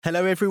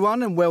Hello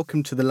everyone and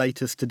welcome to the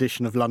latest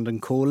edition of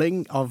London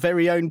Calling, our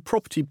very own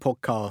property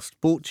podcast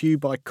brought to you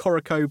by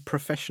Coreco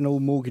Professional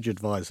Mortgage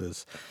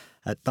Advisors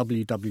at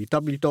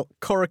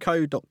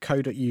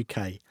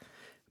www.coreco.co.uk.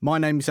 My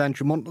name is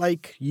Andrew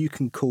Montlake, you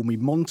can call me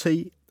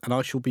Monty, and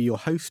I shall be your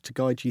host to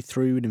guide you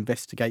through and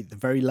investigate the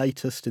very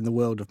latest in the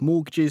world of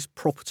mortgages,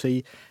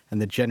 property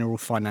and the general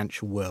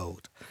financial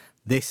world.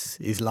 This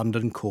is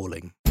London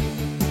Calling.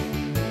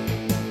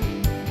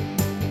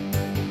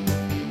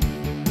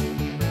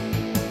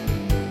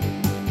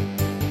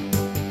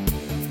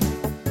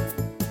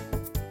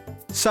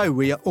 So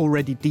we are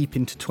already deep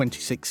into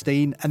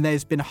 2016 and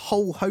there's been a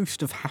whole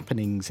host of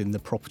happenings in the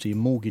property and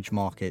mortgage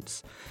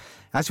markets.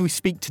 As we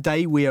speak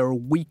today, we are a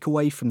week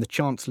away from the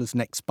Chancellor's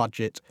next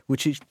budget,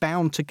 which is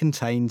bound to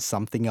contain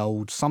something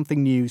old,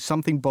 something new,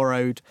 something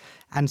borrowed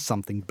and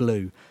something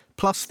blue,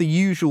 plus the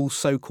usual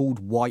so-called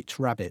white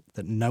rabbit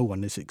that no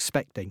one is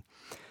expecting.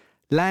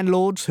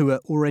 Landlords who are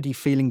already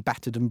feeling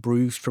battered and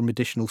bruised from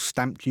additional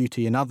stamp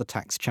duty and other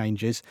tax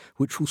changes,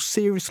 which will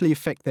seriously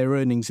affect their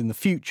earnings in the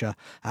future,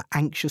 are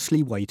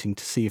anxiously waiting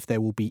to see if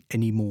there will be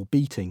any more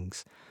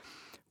beatings.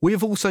 We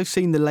have also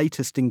seen the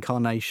latest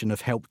incarnation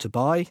of Help to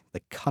Buy,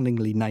 the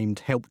cunningly named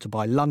Help to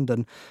Buy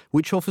London,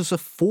 which offers a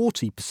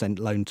 40%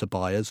 loan to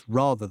buyers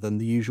rather than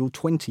the usual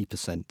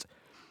 20%.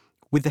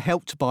 With the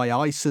Help to Buy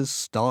ISAs,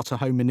 Starter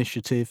Home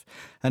Initiative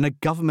and a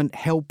government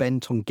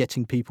hell-bent on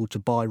getting people to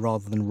buy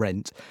rather than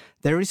rent,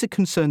 there is a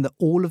concern that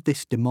all of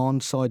this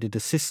demand-sided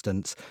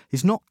assistance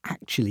is not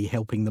actually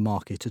helping the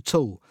market at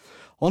all.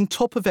 On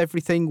top of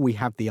everything, we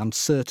have the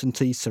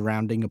uncertainty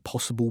surrounding a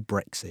possible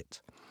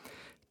Brexit.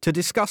 To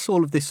discuss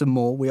all of this and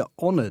more, we are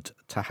honoured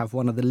to have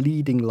one of the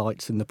leading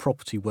lights in the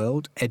property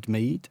world, Ed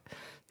Mead,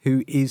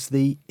 who is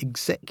the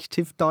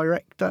Executive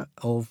Director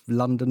of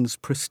London's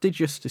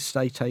prestigious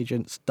estate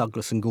agents,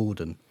 Douglas &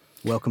 Gordon.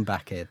 Welcome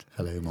back, Ed.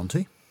 Hello,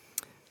 Monty.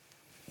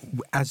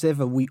 As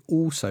ever, we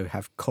also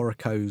have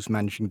Coreco's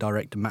Managing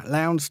Director, Matt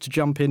Lowndes, to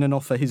jump in and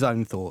offer his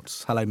own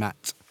thoughts. Hello,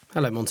 Matt.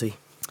 Hello, Monty.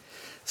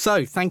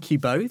 So, thank you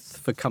both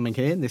for coming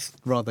here in this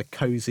rather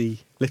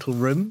cosy little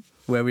room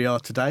where we are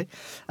today.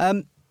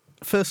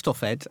 First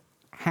off, Ed,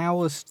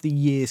 how has the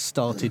year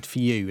started for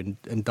you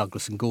and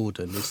Douglas &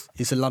 Gordon?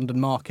 Is the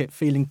London market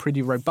feeling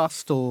pretty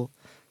robust or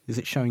is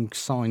it showing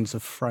signs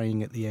of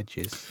fraying at the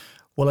edges?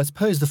 Well, I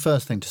suppose the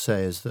first thing to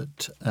say is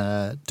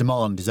that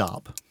demand is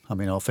up. I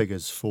mean, our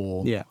figures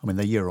they're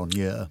year on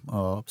year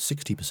are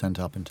 60%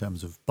 up in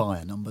terms of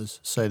buyer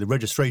numbers. So the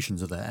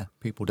registrations are there.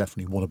 People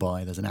definitely want to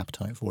buy. There's an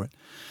appetite for it.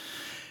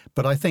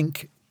 But I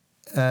think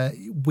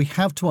we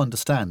have to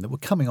understand that we're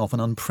coming off an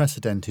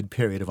unprecedented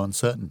period of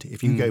uncertainty.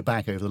 If you go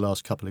back over the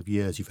last couple of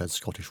years, you've had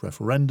Scottish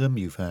referendum,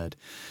 you've had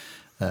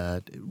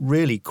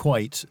really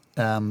quite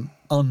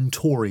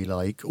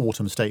un-Tory-like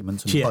autumn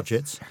statements and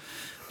budgets.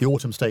 The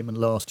autumn statement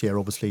last year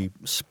obviously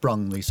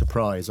sprung the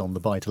surprise on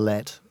the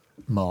buy-to-let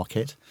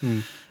market,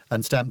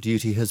 and stamp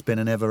duty has been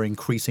an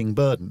ever-increasing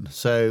burden.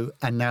 So,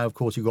 and now, of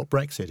course, you've got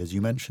Brexit, as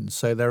you mentioned.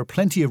 So there are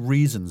plenty of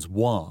reasons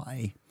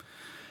why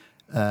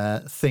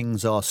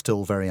things are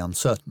still very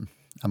uncertain.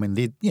 I mean,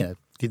 the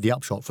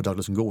upshot for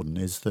Douglas & Gordon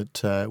is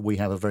that we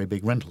have a very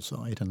big rental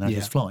side, and that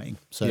is flying.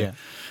 So,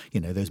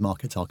 those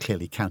markets are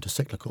clearly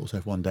counter-cyclical. So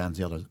if one down's,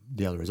 the other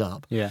is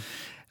up. Yeah.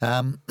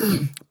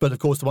 But of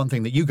course, the one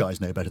thing that you guys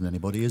know better than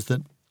anybody is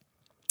that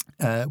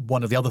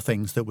one of the other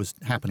things that was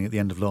happening at the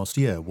end of last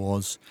year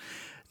was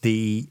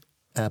the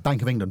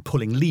Bank of England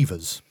pulling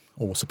levers,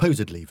 or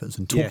supposed levers,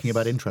 and talking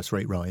about interest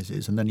rate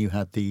rises. And then you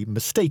had the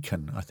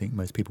mistaken, I think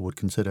most people would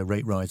consider,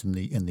 rate rise in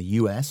the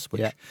US,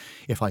 which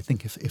if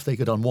they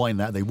could unwind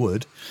that, they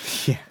would.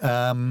 Yeah.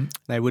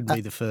 They wouldn't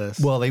be the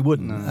first. Well, they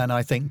wouldn't. No. And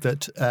I think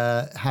that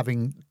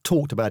having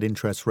talked about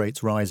interest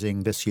rates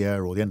rising this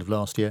year or the end of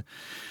last year,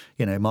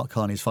 Mark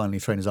Carney's finally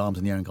thrown his arms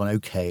in the air and gone,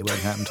 okay, it won't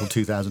happen until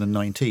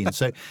 2019.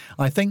 So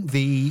I think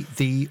the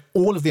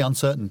all of the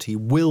uncertainty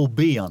will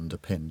be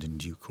underpinned in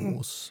due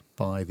course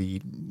by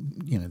the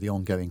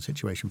ongoing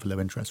situation for low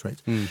interest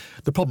rates.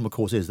 The problem, of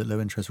course, is that low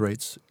interest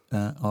rates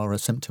are a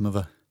symptom of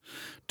a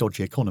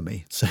dodgy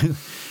economy. So,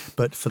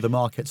 but for the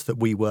markets that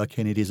we work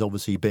in, it has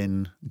obviously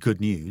been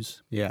good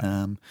news.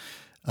 Yeah.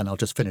 And I'll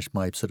just finish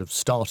my sort of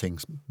starting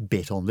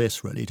bit on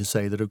this really to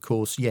say that, of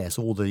course, yes,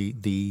 all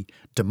the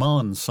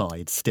demand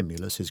side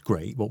stimulus is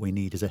great. What we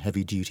need is a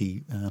heavy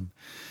duty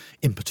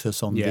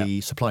impetus on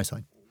the supply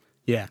side.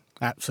 Yeah,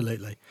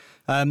 absolutely.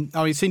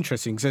 It's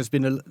interesting because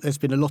there's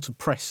been a lot of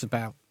press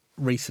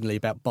recently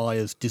about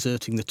buyers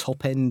deserting the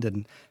top end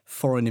and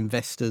foreign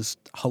investors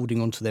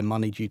holding onto their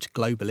money due to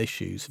global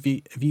issues.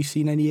 Have you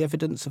seen any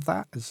evidence of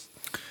that?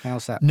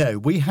 How's that? No,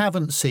 we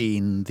haven't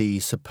seen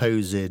the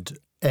supposed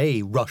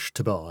rush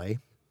to buy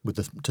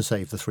to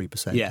save the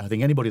 3%. Yeah. I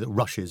think anybody that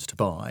rushes to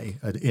buy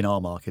in our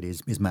market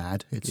is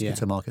mad.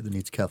 It's a market that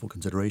needs careful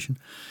consideration.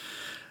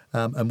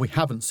 And we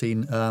haven't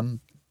seen a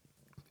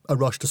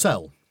rush to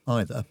sell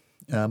either,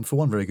 for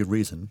one very good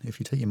reason. If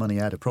you take your money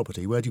out of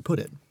property, where do you put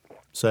it?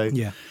 So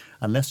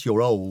unless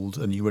you're old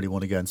and you really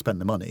want to go and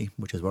spend the money,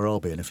 which is where I'll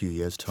be in a few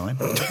years' time,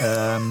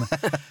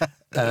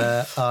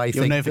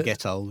 You'll never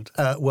get old.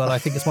 Well, I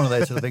think it's one of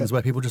those sort of things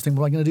where people just think,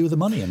 what am I going to do with the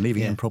money? And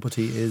leaving in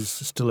property is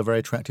still a very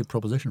attractive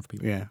proposition for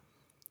people. Yeah.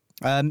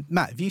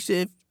 Matt, have you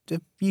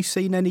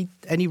seen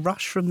any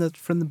rush from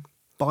the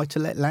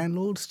buy-to-let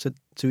landlords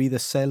to either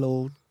sell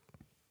or?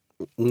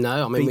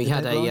 No, I mean we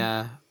had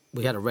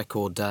a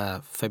record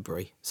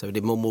February, so we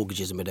did more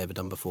mortgages than we'd ever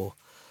done before,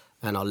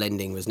 and our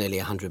lending was nearly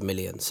 100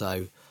 million.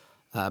 So,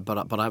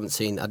 but I haven't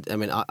seen.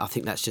 I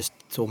think that's just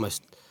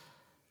almost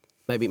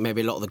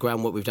maybe a lot of the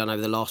groundwork we've done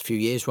over the last few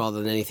years, rather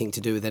than anything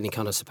to do with any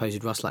kind of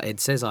supposed rush, like Ed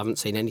says. I haven't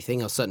seen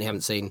anything. I certainly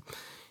haven't seen,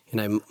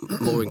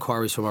 more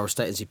inquiries from our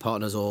estate agency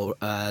partners or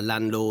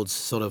landlords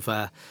sort of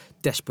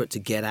desperate to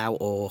get out.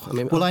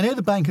 Well, I know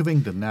the Bank of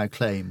England now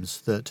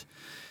claims that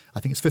I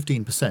think it's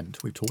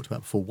 15%. We've talked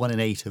about before. 1 in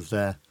 8 of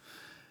their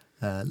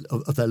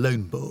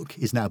loan book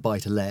is now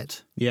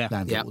buy-to-let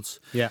landlords.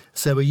 Yeah.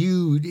 So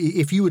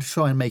if you were to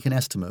try and make an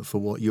estimate for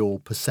what your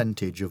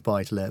percentage of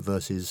buy-to-let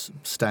versus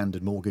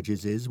standard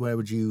mortgages is,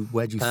 where do you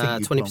think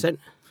 20%?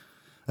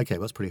 Okay,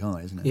 well, that's pretty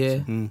high, isn't it?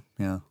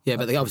 Yeah. Yeah,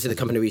 but obviously the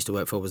company we used to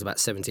work for was about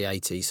 70,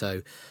 80.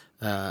 So,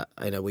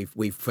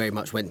 we've very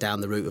much went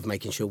down the route of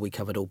making sure we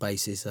covered all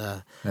bases.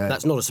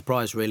 That's not a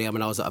surprise, really. I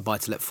mean, I was at a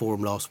buy-to-let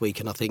forum last week,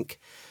 and I think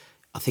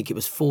it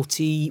was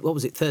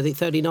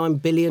 39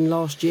 billion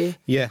last year.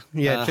 Yeah,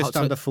 just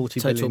under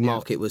 40 billion. Total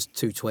market was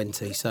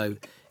 220, so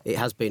it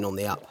has been on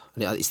the up.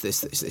 It's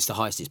the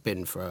highest it's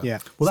been for.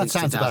 Well, that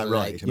sounds about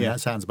right.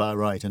 That sounds about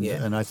right,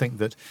 and I think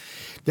that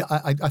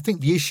I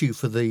think the issue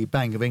for the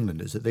Bank of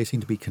England is that they seem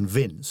to be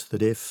convinced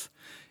that if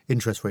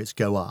interest rates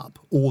go up,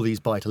 all these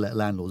buy-to-let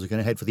landlords are going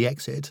to head for the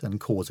exit and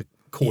cause a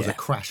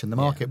crash in the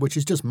market, which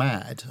is just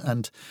mad.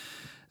 And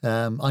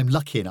I'm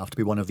lucky enough to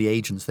be one of the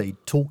agents they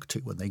talk to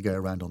when they go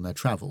around on their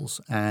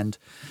travels. And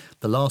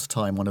the last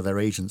time one of their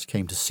agents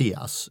came to see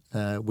us,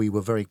 we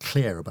were very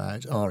clear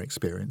about our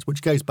experience,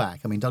 which goes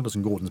back. I mean, Douglas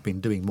and Gordon's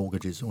been doing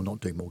mortgages, or not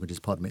doing mortgages,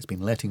 pardon me, it's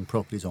been letting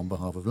properties on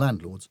behalf of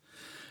landlords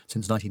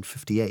since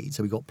 1958.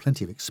 So we've got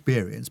plenty of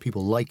experience.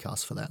 People like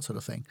us for that sort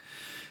of thing.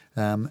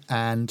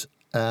 And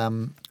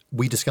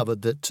we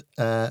discovered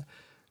that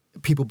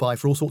people buy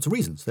for all sorts of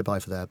reasons. They buy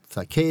for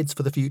their kids,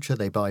 for the future.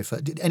 They buy for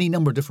any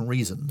number of different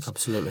reasons.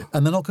 Absolutely.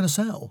 And they're not going to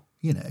sell.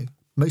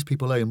 Most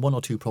people own 1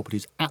 or 2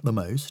 properties at the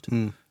most.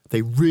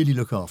 They really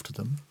look after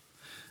them.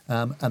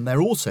 And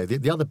they're also,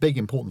 the other big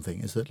important thing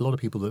is that a lot of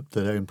people that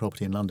own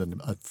property in London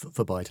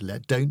for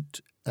buy-to-let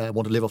don't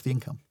want to live off the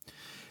income.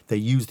 They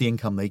use the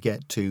income they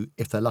get to,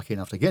 if they're lucky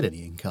enough to get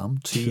any income,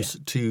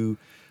 to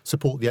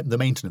support the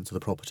maintenance of the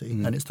property,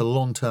 and it's the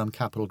long-term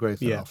capital growth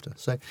they're after.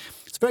 So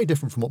it's very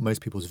different from what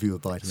most people's view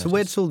of buy-to-let is. So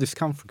where does all this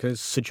come from?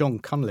 Because Sir John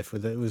Cunliffe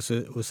was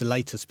the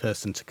latest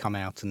person to come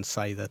out and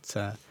say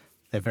that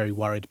they're very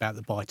worried about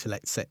the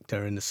buy-to-let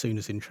sector, and as soon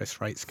as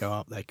interest rates go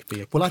up, they could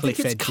be a cliff edge. Well, I think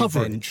it's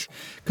coverage.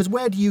 Because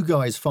where do you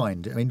guys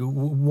find? I mean,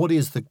 what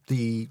is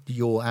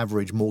your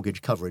average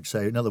mortgage coverage? So,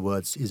 in other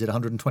words, is it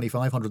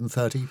 125,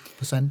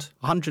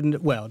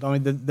 130%? Well, I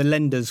mean, the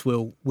lenders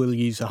will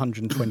use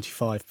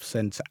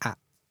 125% at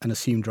an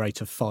assumed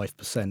rate of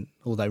 5%,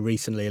 although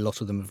recently a lot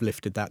of them have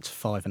lifted that to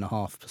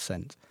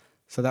 5.5%.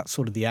 So that's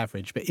sort of the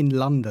average. But in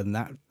London,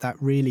 that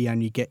really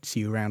only gets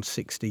you around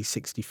 60,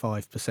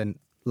 65%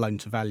 loan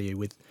to value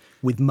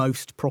with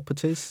most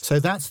properties. So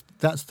that's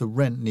the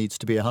rent needs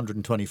to be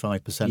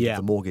 125% of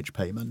the mortgage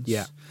payments.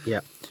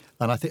 Yeah.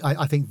 And I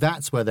think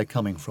that's where they're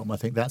coming from. I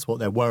think that's what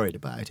they're worried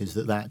about, is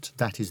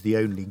that is the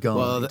only guide.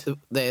 Well,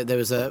 there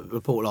was a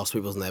report last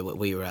week, wasn't there, where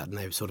we were at, and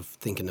they were sort of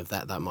thinking of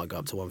that might go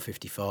up to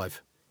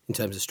 155 in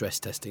terms of stress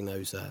testing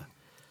those.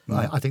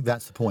 I think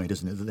that's the point,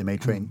 isn't it? That they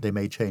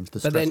may change the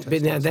stress test.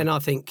 But then I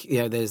think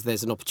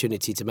there's an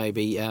opportunity to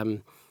maybe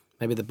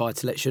the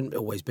buy-to-let shouldn't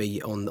always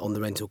be on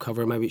the rental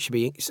cover, and maybe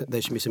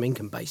there should be some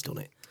income based on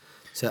it.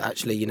 So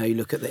actually, you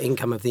look at the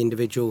income of the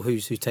individual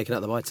who's taken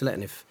out the buy-to-let,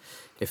 and if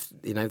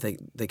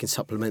they can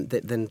supplement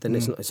it, then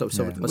it's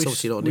obviously not an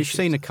issue. We've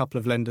seen a couple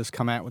of lenders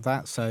come out with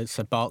that. So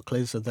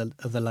Barclays are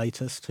the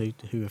latest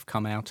who have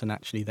come out, and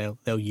actually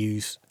they'll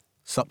use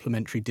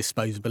supplementary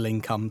disposable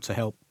income to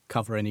help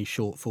cover any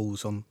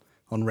shortfalls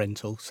on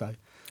rental. So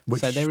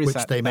there is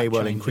which they may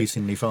well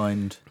increasingly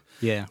find.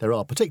 Yeah, there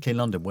are, particularly in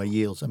London, where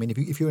yields. I mean,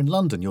 if you're in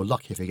London, you're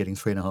lucky if you're getting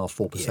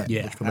 3.5%,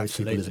 4%, which for most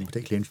people isn't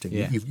particularly interesting.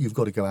 Yeah. You've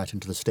got to go out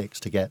into the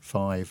sticks to get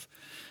 5%,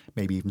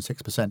 maybe even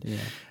 6%.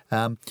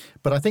 Yeah.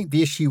 But I think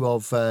the issue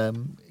of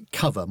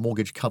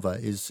mortgage cover,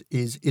 is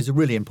a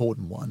really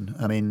important one.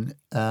 I mean,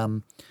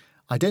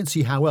 I don't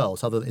see how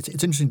else. It's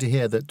interesting to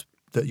hear that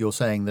you're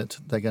saying that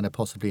they're going to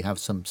possibly have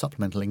some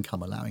supplemental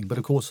income allowing, but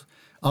of course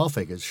our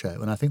figures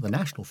show, and I think the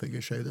national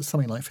figures show, that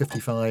something like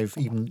 55,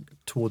 even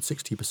towards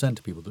 60%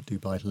 of people that do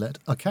buy-to-let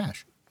are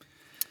cash.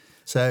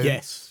 So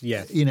yes,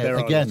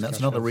 again, that's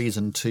another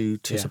reason to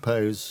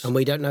suppose. And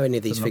we don't know any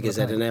of these figures,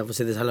 Ed, and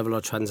obviously there's a hell of a lot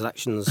of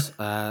transactions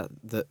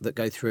that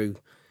go through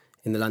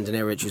in the London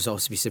area, which is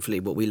obviously specifically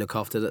what we look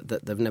after,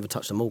 that they've never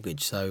touched a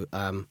mortgage. So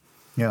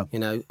Yeah. You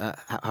know,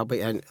 how big?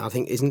 And I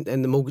think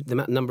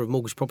the number of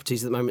mortgage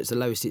properties at the moment is the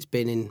lowest it's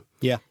been in.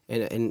 Yeah.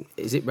 In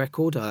is it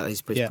record?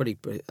 It's pretty.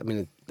 I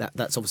mean,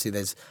 that's obviously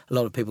there's a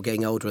lot of people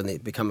getting older and they're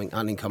becoming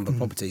unencumbered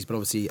properties, but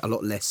obviously a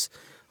lot less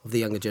of the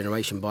younger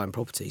generation buying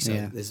property. So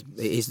it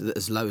is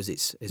as low as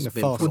it's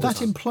been. Would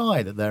that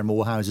imply that there are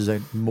more houses,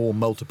 more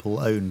multiple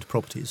owned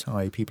properties,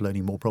 i.e. people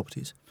owning more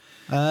properties?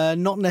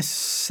 Not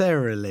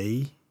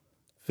necessarily.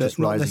 Just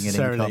rising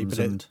in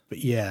incomes but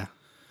yeah.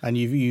 And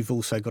you've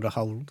also got a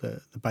whole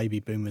the baby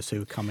boomers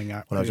who are coming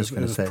out. Well, I was just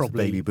going to say it's the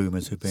baby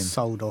boomers who've been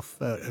sold off,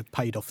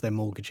 paid off their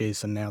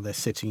mortgages, and now they're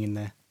sitting in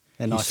their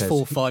nice 4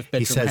 or 5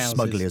 bedroom houses. He says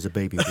smugly as a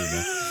baby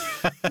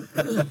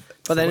boomer.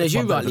 But then, as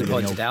you rightly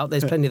pointed out,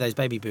 there's plenty of those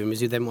baby boomers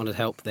who then want to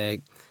help their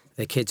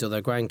kids or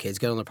their grandkids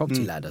get on the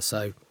property ladder.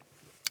 So,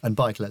 and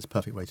buy-to-let's a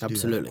perfect way to do that.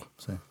 Absolutely.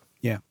 So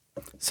yeah.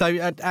 So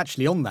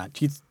actually, on that,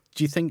 do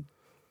you think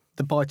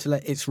the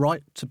buy-to-let, it's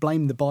right to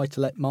blame the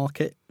buy-to-let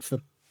market for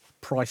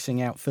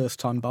pricing out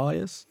first-time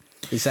buyers?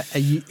 Is that are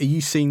you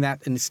seeing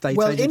that in the estate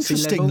agency level? Well,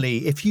 interestingly,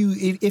 if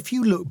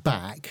you look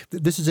back,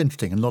 this is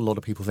interesting, and not a lot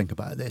of people think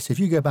about this. If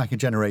you go back a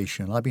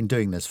generation, I've been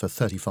doing this for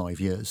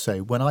 35 years. So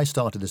when I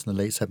started this in the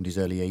late 70s,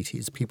 early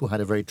 80s, people had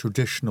a very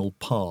traditional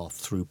path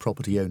through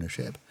property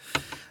ownership.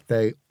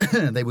 They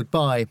would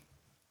buy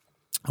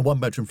a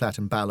 1-bedroom flat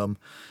in Balham,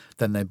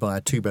 then they'd buy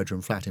a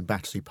 2-bedroom flat in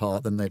Battersea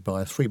Park, then they'd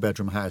buy a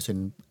 3-bedroom house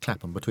in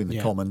Clapham between the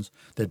Commons,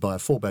 they'd buy a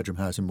 4-bedroom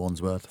house in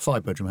Wandsworth, a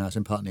 5-bedroom house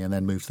in Putney, and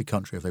then move to the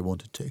country if they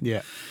wanted to.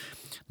 Yeah.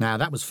 Now,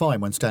 that was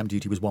fine when stamp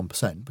duty was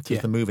 1%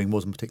 because the moving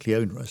wasn't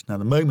particularly onerous. Now,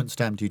 the moment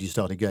stamp duty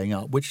started going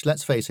up, which,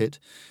 let's face it,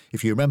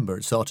 if you remember,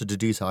 it started to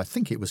do so, I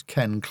think it was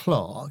Ken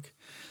Clarke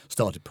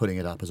started putting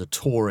it up as a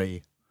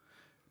Tory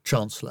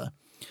chancellor.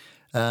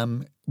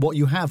 What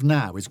you have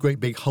now is great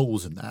big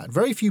holes in that.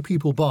 Very few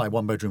people buy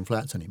 1-bedroom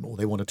flats anymore.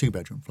 They want a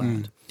 2-bedroom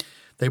flat.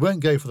 They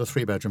won't go for the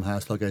 3-bedroom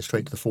house. They'll go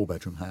straight to the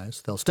 4-bedroom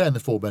house. They'll stay in the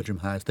 4-bedroom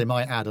house. They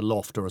might add a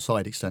loft or a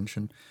side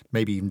extension,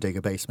 maybe even dig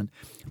a basement.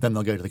 Then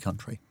they'll go to the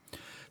country.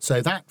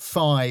 So that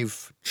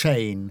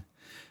 5-chain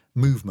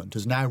movement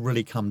has now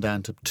really come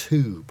down to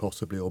 2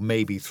 possibly, or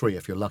maybe 3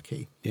 if you're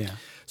lucky. Yeah.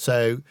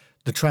 So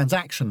the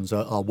transactions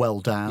are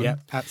well down. Yeah,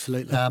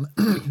 absolutely.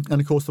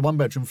 And of course, the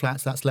 1-bedroom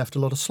flats, that's left a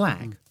lot of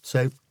slack.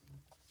 So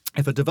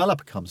if a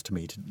developer comes to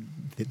me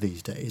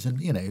these days, and,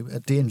 you know,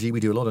 at D&G we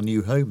do a lot of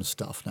new home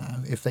stuff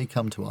now, if they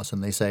come to us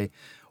and they say,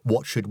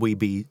 what should we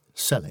be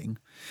selling?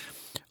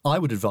 I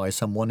would advise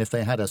someone, if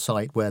they had a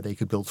site where they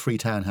could build 3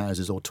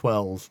 townhouses or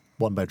 12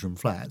 1-bedroom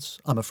flats,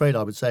 I'm afraid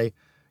I would say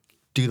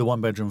do the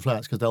 1-bedroom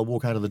flats because they'll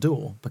walk out of the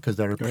door, because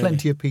there are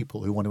plenty of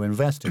people who want to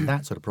invest in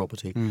that sort of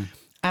property.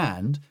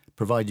 And,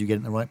 provided you get it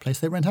in the right place,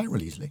 they rent out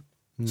really easily.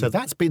 So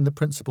that's been the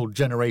principal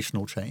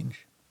generational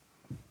change.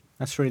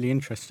 That's really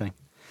interesting.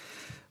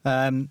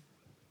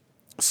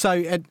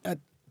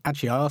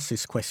 Actually, I asked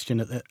this question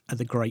at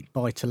the Great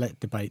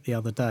Buy-to-Let debate the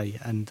other day,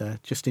 and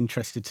just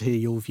interested to hear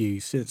your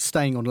views.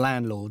 Staying on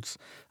landlords,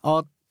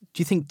 do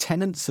you think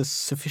tenants are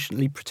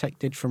sufficiently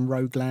protected from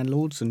rogue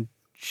landlords, and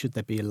should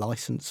there be a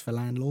licence for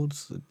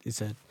landlords?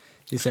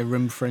 Is there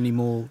room for any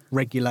more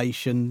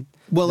regulation?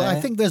 Well, there? I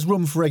think there's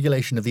room for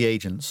regulation of the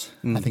agents.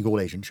 I think all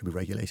agents should be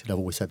regulated. I've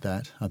always said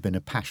that. I've been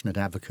a passionate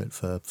advocate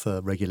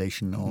for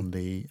regulation on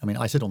the... I mean,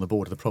 I sit on the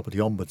board of the Property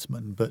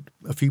Ombudsman, but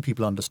a few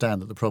people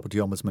understand that the Property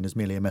Ombudsman is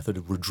merely a method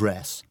of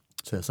redress.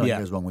 So if something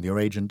goes wrong with your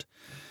agent,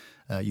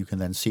 you can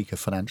then seek a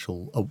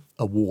financial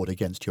award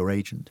against your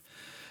agent.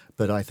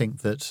 But I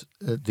think that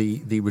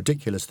the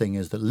ridiculous thing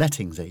is that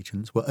lettings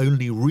agents were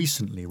only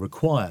recently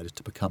required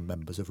to become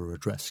members of a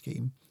redress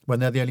scheme when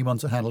they're the only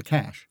ones that handle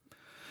cash.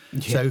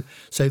 Yeah.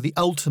 So the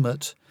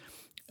ultimate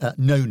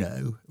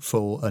no-no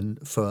for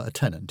a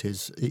tenant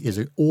is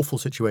an awful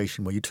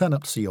situation where you turn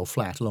up to see your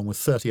flat along with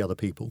 30 other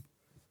people.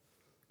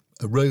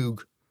 A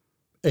rogue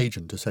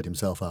agent has set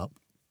himself up,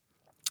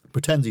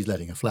 pretends he's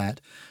letting a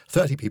flat.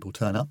 30 people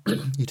turn up.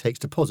 He takes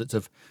deposits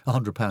of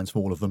 £100 for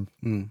all of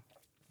them.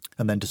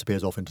 And then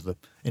disappears off into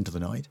the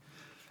night.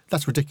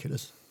 That's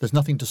ridiculous. There's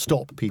nothing to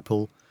stop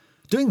people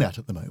doing that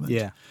at the moment.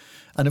 Yeah.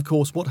 And of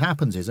course, what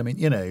happens is, I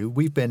mean,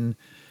 we've been,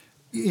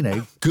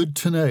 good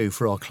to know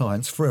for our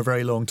clients for a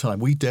very long time.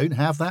 We don't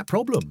have that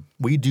problem.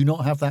 We do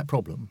not have that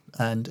problem.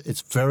 And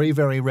it's very,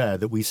 very rare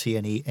that we see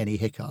any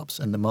hiccups.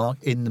 And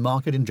in the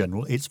market in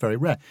general, it's very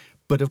rare.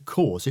 But of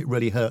course, it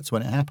really hurts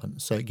when it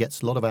happens. So it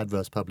gets a lot of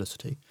adverse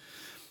publicity.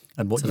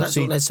 And what that's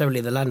not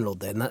necessarily the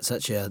landlord then. That's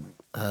actually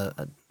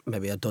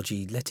maybe a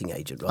dodgy letting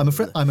agent.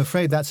 I'm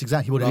afraid that's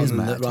exactly what it is,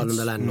 Matt. Rather than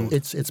the landlord.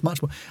 It's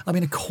much more... I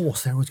mean, of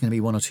course, there are always going to be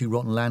 1 or 2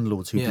 rotten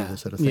landlords who do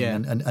this sort of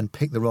thing and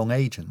pick the wrong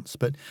agents.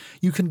 But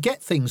you can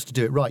get things to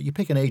do it right. You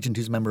pick an agent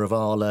who's a member of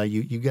ALA,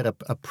 you get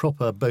a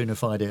proper bona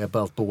fide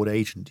above-board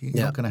agent.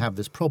 You're not going to have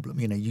this problem.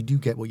 You do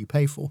get what you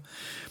pay for.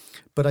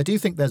 But I do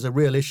think there's a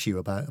real issue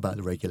about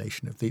the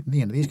regulation of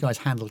these guys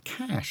handle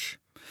cash.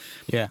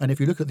 Yeah. And if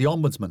you look at the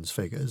Ombudsman's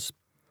figures,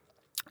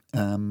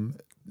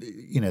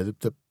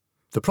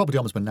 the Property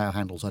Ombudsman now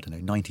handles,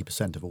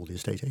 90% of all the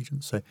estate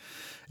agents. So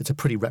it's a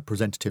pretty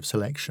representative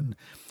selection.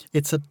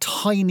 It's a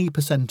tiny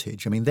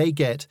percentage. I mean, they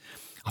get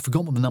I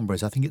forgot what the number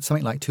is. I think it's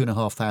something like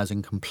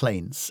 2,500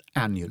 complaints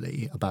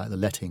annually about the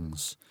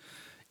lettings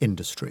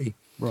industry.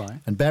 Right.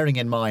 And bearing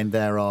in mind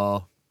there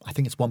are, I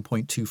think it's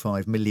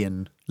 1.25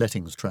 million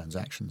lettings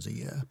transactions a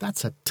year.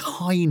 That's a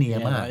tiny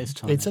amount. That is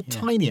tiny, it's a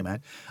tiny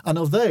amount. And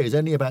of those,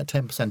 only about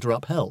 10% are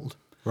upheld.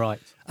 Right.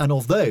 And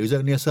of those,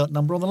 only a certain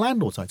number on the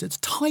landlord side. So it's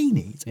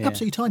tiny. It's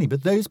absolutely tiny.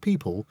 But those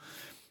people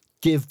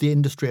give the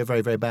industry a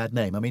very, very bad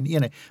name. I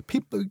mean,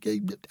 people,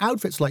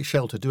 outfits like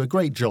Shelter do a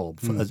great job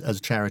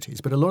as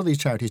charities, but a lot of these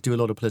charities do a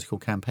lot of political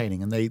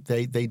campaigning, and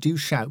they do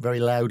shout very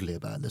loudly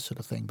about this sort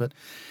of thing.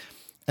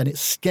 And it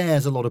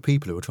scares a lot of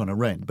people who are trying to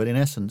rent. But in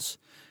essence,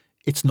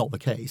 it's not the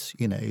case.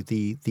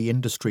 The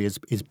industry is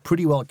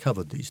pretty well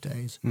covered these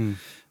days,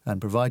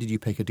 and provided you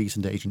pick a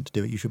decent agent to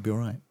do it, you should be all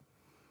right.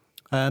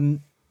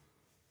 And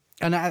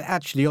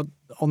actually,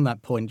 on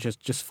that point,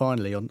 just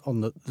finally,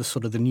 on the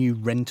sort of the new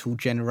rental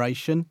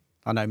generation,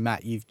 I know,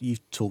 Matt,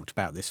 you've talked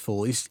about this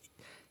before.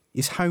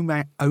 Is home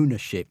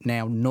ownership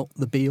now not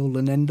the be all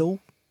and end all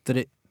that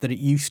it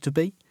used to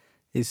be?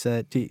 Do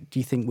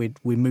you think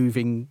we're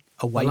moving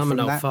away from that? I'm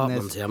an old fart,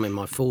 Monty. I'm in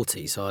my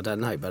 40s, so I don't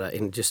know. But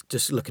in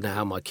just looking at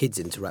how my kids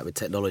interact with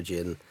technology,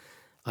 and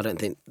I don't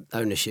think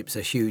ownership's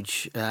a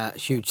huge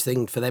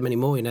thing for them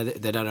anymore.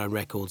 They don't own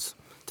records,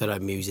 they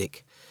don't own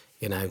music.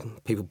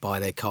 People buy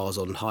their cars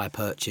on hire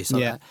purchase.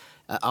 Like that.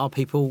 Are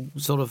people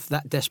sort of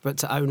that desperate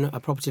to own a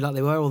property like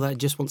they were, or they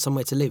just want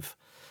somewhere to live?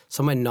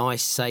 Somewhere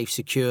nice, safe,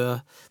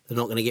 secure. They're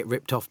not going to get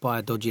ripped off by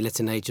a dodgy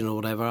letting agent or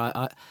whatever.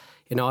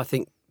 I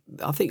think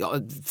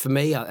for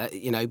me,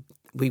 you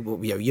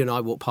and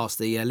I walked past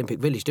the Olympic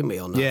Village, didn't we,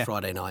 on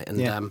Friday night?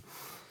 And,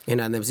 and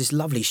there was this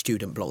lovely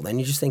student block there. And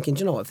you're just thinking,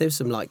 do you know what, if there's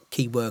some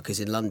key workers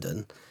in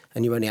London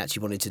and you only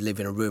actually wanted to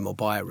live in a room or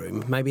buy a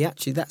room, maybe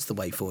actually that's the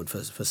way forward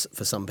for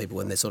some people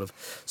when they're sort of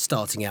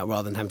starting out,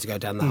 rather than having to go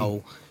down the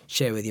whole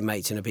share with your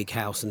mates in a big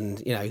house. And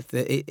for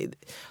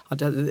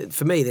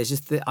me,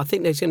 I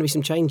think there's going to be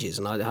some changes,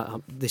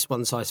 and this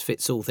one size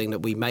fits all thing that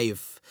we may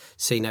have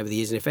seen over the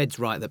years. And if Ed's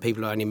right that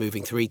people are only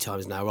moving 3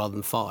 times now rather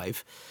than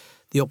 5,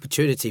 the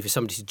opportunity for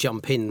somebody to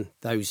jump in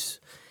those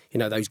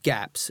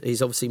gaps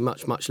is obviously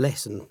much, much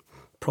less, and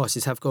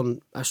prices have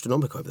gone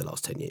astronomical over the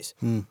last 10 years.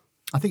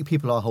 I think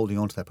people are holding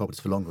on to their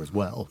properties for longer as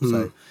well.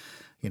 So,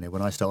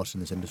 when I started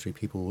in this industry,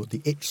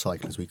 the itch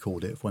cycle, as we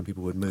called it, when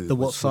people would move. The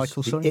what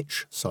cycle, sorry? The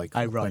itch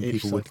cycle. Oh, right. When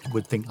people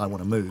would think, I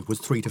want to move, was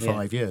 3 to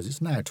 5 years. It's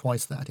now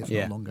twice that, if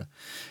not longer.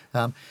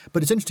 But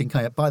it's interesting,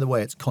 by the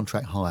way, it's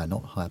contract hire,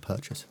 not hire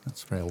purchase.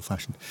 That's very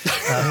old-fashioned.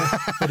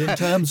 But in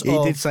terms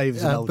he did say he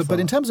was an old but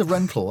in terms of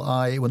rental,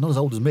 well, not as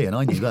old as me, and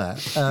I knew that.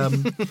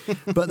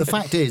 But the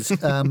fact is,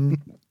 there's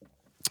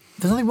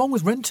nothing wrong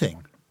with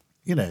renting.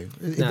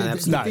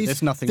 There's nothing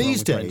wrong these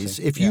with days,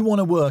 renting. if you want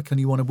to work and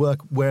you want to work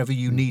wherever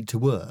you need to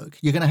work,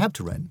 you're going to have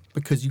to rent,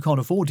 because you can't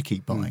afford to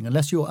keep buying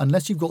unless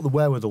you've got the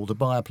wherewithal to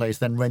buy a place,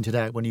 then rent it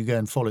out when you go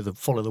and follow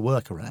the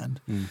work around.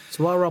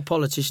 So why are our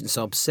politicians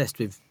so obsessed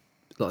with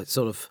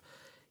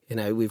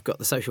we've got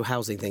the social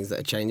housing things that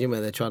are changing, where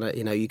they're trying to,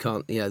 you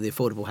can't, the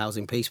affordable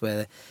housing piece,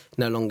 where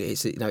no longer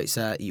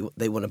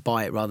they want to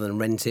buy it rather than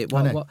rent it.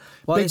 Why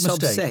are they so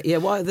obsessed? Yeah,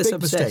 why are they so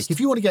obsessed? Mistake. If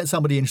you want to get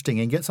somebody interesting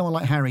in, get someone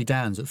like Harry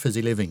Downs at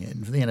Fizzy Living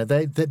In.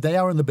 They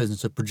are in the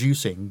business of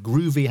producing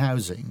groovy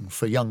housing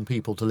for young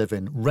people to live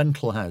in,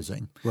 rental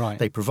housing. Right.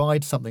 They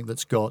provide something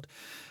that's got,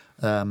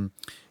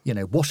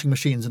 washing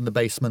machines in the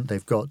basement.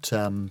 They've got.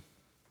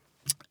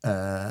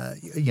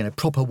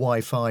 Proper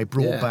Wi-Fi,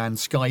 broadband,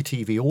 Sky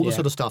TV, all the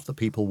sort of stuff that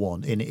people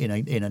want in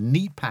a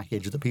neat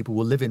package that people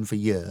will live in for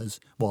years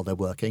while they're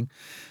working.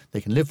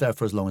 They can live there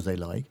for as long as they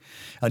like.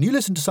 And you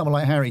listen to someone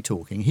like Harry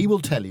talking, he will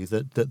tell you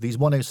that these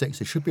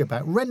 106s should be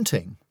about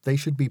renting. They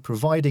should be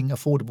providing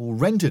affordable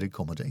rented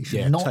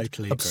accommodation, not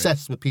totally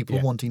obsessed with people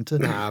wanting to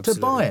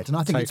buy it. And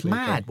I think it's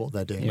mad what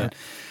they're doing. Yeah.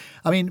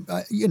 I mean,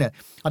 I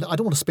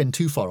don't want to spin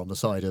too far on the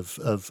side of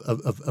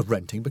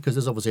renting, because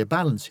there's obviously a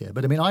balance here.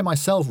 But I mean, I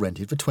myself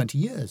rented for 20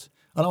 years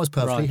and I was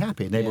perfectly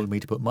happy. It enabled me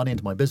to put money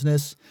into my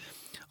business.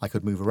 I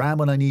could move around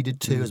when I needed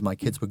to as my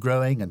kids were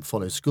growing and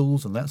follow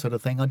schools and that sort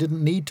of thing. I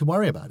didn't need to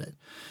worry about it.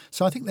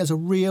 So I think there's a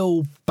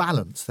real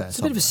balance there. It's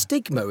a bit of a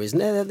stigma, isn't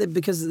there?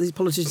 Because these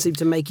politicians seem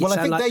to make it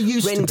sound like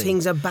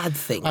renting's a bad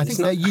thing. I think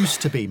there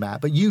used to be, Matt.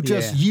 But you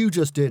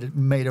just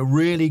made a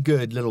really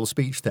good little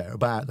speech there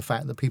about the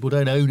fact that people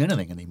don't own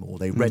anything anymore.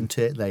 They rent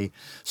it, they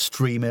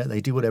stream it,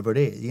 they do whatever it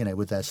is,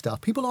 with their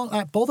stuff. People aren't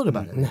that bothered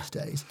about it these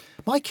days.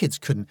 My kids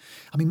couldn't.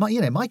 I mean,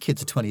 my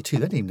kids are 22.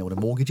 They don't even know what a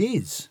mortgage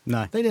is.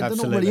 No, they're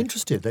not really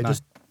interested. They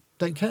just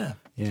don't care.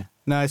 Yeah.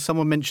 No,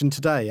 someone mentioned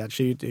today,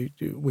 actually,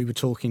 we were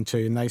talking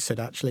to, and they said,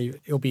 actually,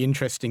 it'll be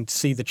interesting to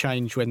see the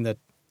change when the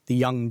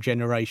young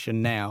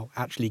generation now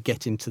actually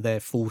get into their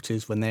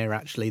 40s, when they're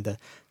actually the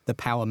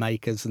power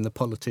makers and the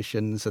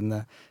politicians,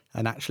 and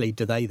actually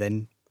do they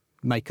then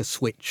make a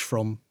switch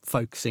from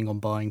focusing on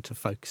buying to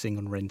focusing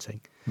on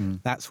renting?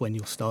 That's when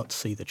you'll start to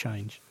see the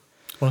change.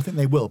 Well, I think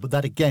they will, but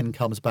that again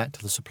comes back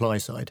to the supply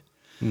side.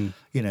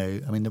 You know,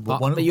 I mean,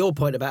 but your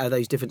point about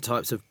those different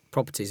types of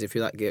properties, if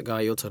you're that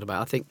guy you're talking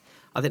about, I think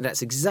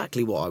that's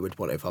exactly what I would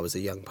want if I was a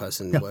young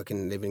person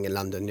living in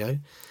London. You know,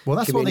 well,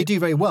 that's what they do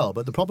very well.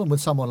 But the problem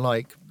with someone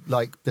like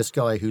this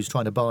guy who's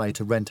trying to buy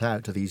to rent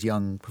out to these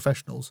young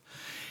professionals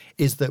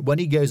is that when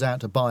he goes out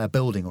to buy a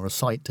building or a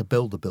site to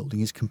build the building,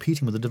 he's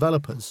competing with the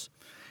developers.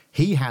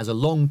 He has a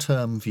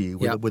long-term view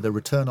with a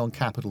return on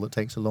capital that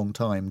takes a long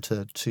time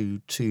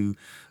to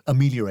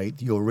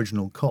ameliorate your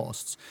original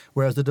costs,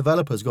 whereas the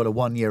developer's got a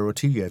 1 year or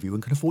 2 year view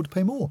and can afford to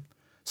pay more.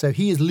 So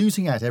he is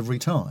losing out every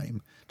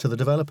time to the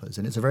developers,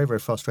 and it's a very, very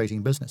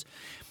frustrating business.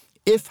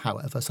 If,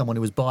 however, someone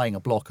who was building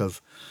a block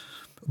of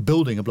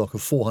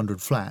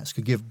 400 flats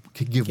could give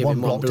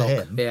one block to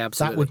him,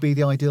 that would be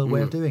the ideal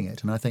way of doing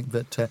it. And I think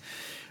that,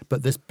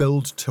 but this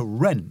build to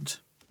rent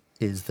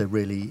is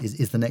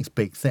the next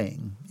big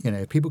thing. You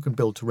know, people can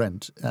build to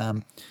rent.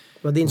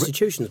 Well, the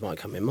institutions might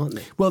come in, mightn't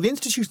they? Well, the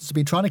institutions have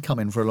been trying to come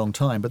in for a long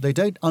time, but they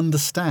don't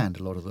understand,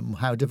 a lot of them,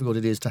 how difficult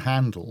it is to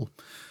handle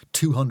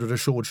 200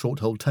 assured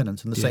short-hold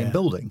tenants in the same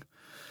building.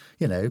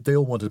 You know, they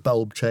all want a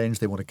bulb change.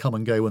 They want to come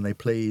and go when they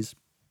please.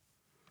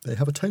 They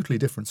have a totally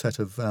different set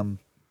of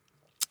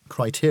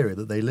criteria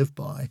that they live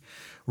by,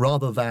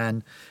 rather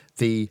than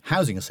the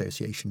housing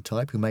association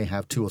type, who may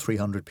have 200 or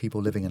 300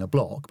 people living in a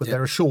block, but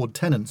they're assured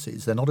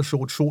tenancies. They're not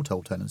assured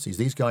short-hold tenancies.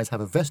 These guys have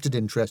a vested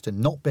interest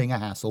in not being a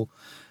hassle,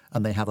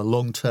 and they have a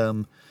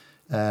long-term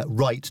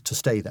right to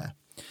stay there.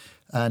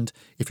 And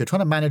if you're trying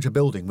to manage a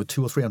building with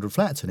 200 or 300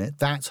 flats in it,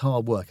 that's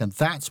hard work, and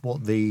that's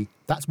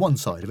one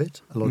side of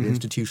it. A lot of the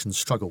institutions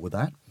struggle with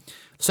that.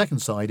 The second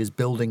side is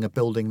building a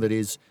building that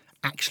is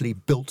actually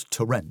built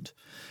to rent.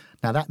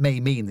 Now, that may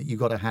mean that you've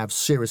got to have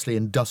seriously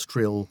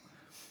industrial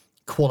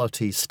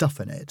quality stuff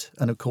in it.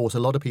 And, of course, a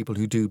lot of people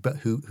who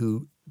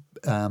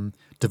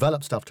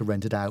develop stuff to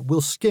rent it out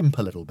will skimp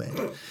a little bit.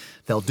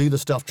 They'll do the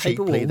stuff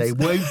cheaply. They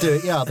won't do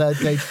it. Yeah,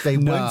 they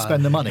won't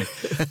spend the money.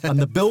 And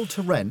the build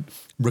to rent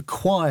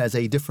requires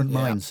a different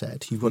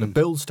mindset. You've got to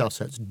build stuff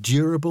so it's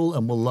durable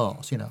and will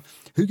last. You know,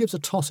 who gives a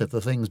toss if the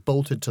thing's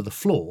bolted to the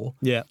floor?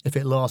 Yeah. If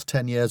it lasts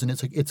 10 years and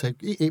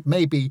it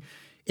may be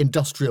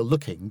industrial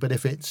looking, but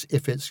if it's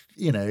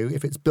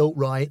built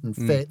right and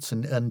fits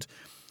and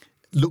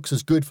looks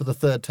as good for the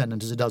third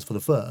tenant as it does for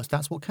the first,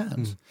 that's what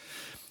counts.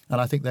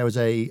 And I think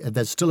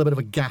there's still a bit of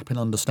a gap in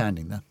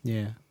understanding there.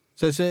 Yeah.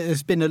 So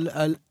there's been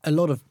a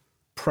lot of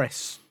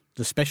press,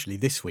 especially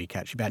this week,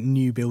 actually, about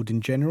new build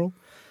in general,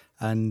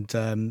 and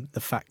the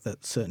fact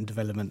that certain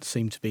developments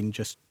seem to have been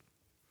just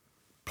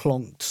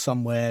plonked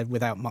somewhere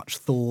without much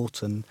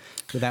thought and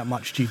without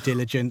much due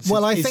diligence.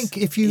 Well, I think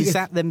is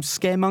that them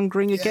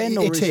scaremongering again?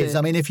 Or it is. I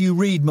mean, if you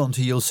read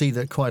Monty, you'll see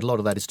that quite a lot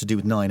of that is to do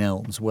with Nine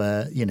Elms,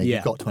 where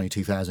you've got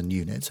 22,000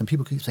 units, and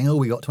people keep saying, "Oh,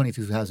 we got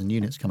 22,000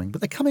 units coming,"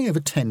 but they're coming over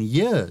 10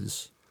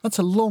 years. That's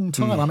a long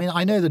time. I mean,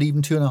 I know that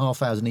even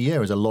 2,500 a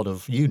year is a lot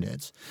of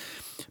units,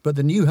 but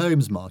the new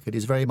homes market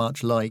is very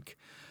much like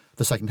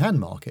the second-hand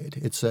market.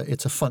 It's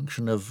a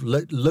function of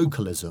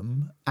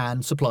localism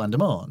and supply and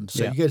demand.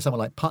 So you go to somewhere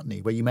like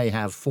Putney, where you may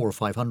have 400 or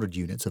 500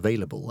 units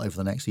available over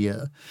the next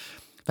year.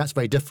 That's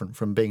very different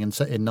from being in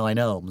Nine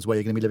Elms, where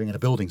you're going to be living in a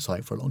building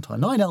site for a long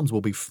time. Nine Elms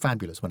will be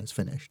fabulous when it's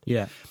finished.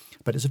 Yeah.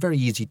 But it's a very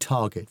easy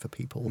target for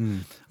people.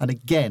 And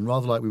again,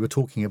 rather like we were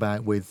talking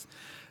about with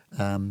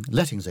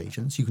lettings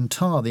agents, you can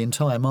tar the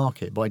entire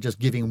market by just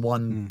giving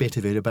one bit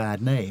of it a bad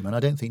name, and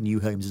I don't think new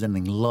homes is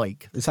anything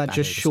like. Is that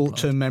just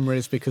short-term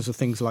memories because of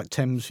things like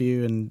Thames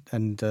View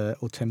and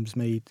or Thames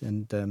Mead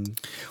and?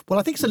 Well,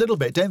 I think it's a little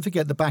bit. Don't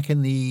forget that back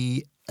in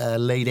the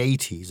late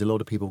 80s, a lot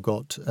of people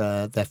got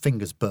their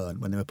fingers burnt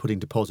when they were putting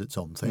deposits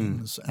on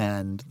things,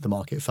 and the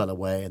market fell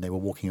away, and they were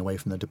walking away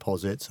from the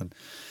deposits, and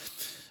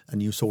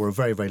you saw a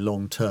very, very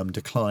long-term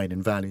decline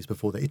in values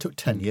before that. It took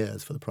 10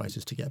 years for the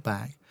prices to get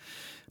back.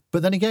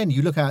 But then again,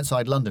 you look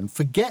outside London,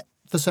 forget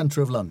the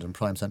centre of London,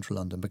 prime central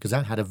London, because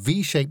that had a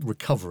V-shaped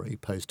recovery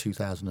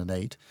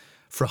post-2008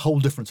 for a whole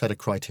different set of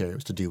criteria.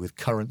 It's to do with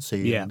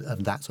currency and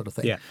that sort of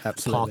thing. Yeah,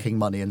 absolutely. Parking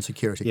money and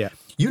security. Yeah.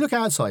 You look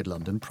outside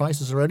London,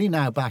 prices are only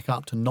now back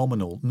up to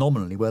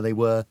nominally where they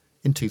were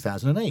in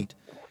 2008.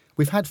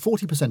 We've had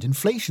 40%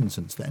 inflation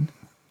since then.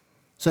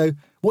 So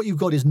what you've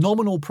got is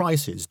nominal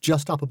prices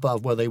just up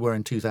above where they were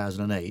in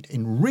 2008.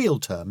 In real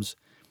terms,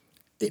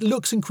 it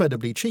looks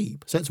incredibly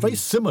cheap. So it's very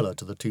similar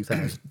to the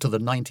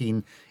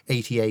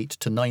 1988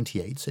 to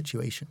 98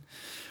 situation.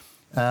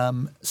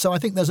 So I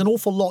think there's an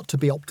awful lot to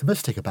be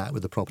optimistic about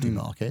with the property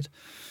market.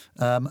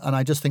 And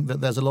I just think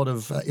that there's a lot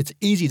of it's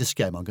easy to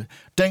scaremonger.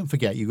 Don't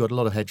forget, you've got a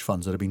lot of hedge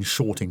funds that have been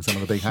shorting some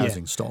of the big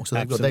housing stocks. So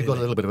they've got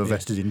a little bit of a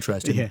vested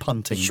interest in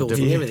punting.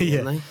 Shorting everything,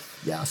 haven't they?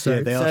 Yeah,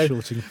 they are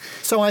shorting.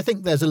 So I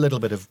think there's a little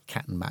bit of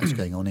cat and mouse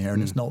going on here,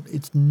 and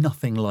it's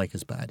nothing like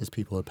as bad as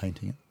people are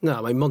painting it. No,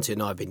 I mean, Monty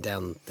and I have been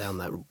down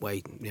that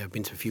way. I've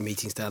been to a few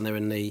meetings down there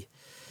in the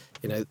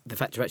the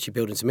fact you're actually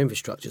building some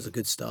infrastructure is a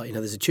good start.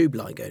 There's a tube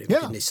line going in,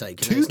 for goodness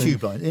sake. Two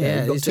tube lines.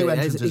 Yeah, you've got two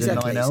entrances in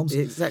Nine Elms.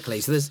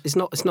 Exactly. So it's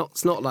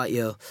not like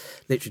you're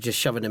literally just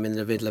shoving them in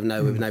the middle of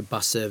nowhere with no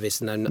bus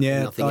service and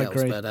nothing else.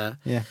 Agree. But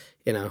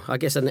I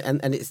guess and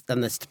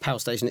the power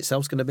station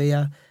itself's going to be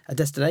a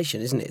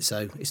destination, isn't it?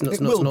 So it's not. It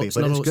will be,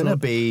 but it's going to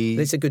be.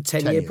 It's a good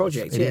 10-year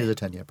project. It is a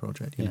 10-year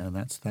project, and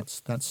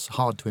that's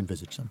hard to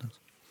envisage sometimes.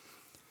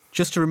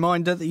 Just a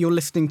reminder that you're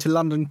listening to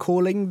London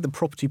Calling, the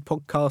property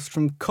podcast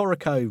from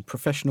Coreco,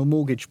 professional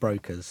mortgage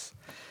brokers.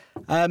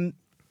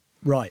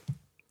 Right.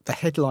 The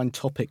headline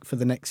topic for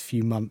the next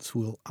few months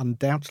will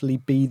undoubtedly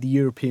be the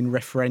European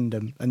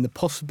referendum and the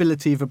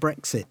possibility of a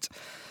Brexit.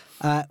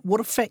 What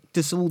effect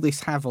does all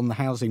this have on the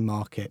housing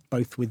market,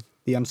 both with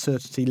the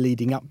uncertainty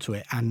leading up to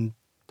it and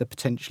the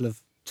potential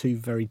of two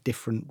very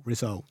different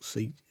results?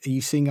 Are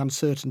you seeing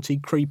uncertainty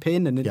creep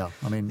in? And are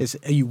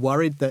you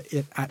worried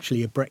that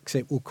actually a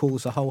Brexit will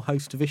cause a whole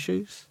host of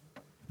issues?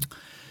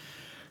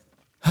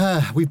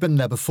 We've been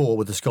there before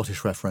with the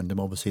Scottish referendum.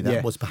 Obviously,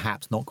 that was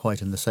perhaps not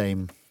quite in the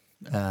same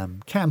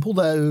camp,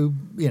 although,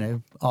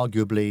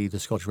 arguably the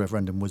Scottish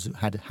referendum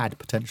had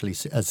potentially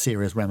as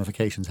serious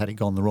ramifications had it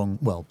gone the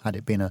wrong, had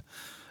it been a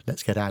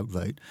let's get out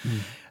vote.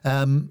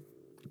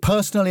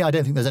 Personally, I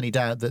don't think there's any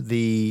doubt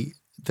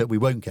that we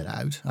won't get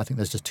out. I think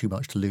there's just too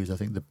much to lose. I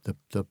think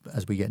the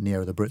as we get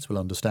nearer, the Brits will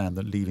understand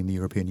that leaving the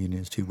European Union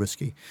is too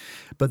risky.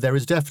 But there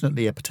is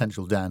definitely a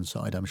potential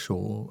downside, I'm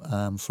sure.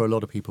 For a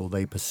lot of people,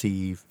 they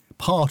perceive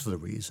part of the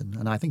reason,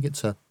 and I think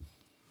it's a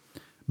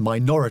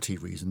minority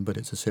reason, but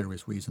it's a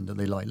serious reason that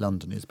they like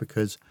London, is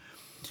because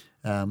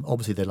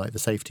obviously they like the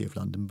safety of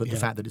London, but the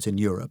fact that it's in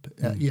Europe,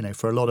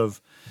 for a lot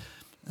of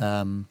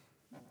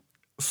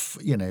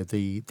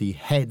the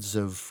heads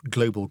of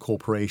global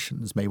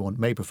corporations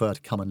may prefer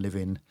to come and live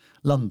in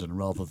London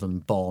rather than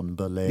Bonn,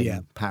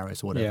 Berlin,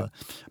 Paris, or whatever,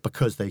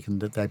 because they can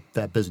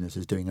their business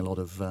is doing a lot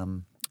of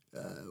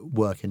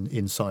work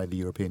inside the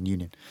European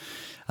Union.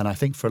 And I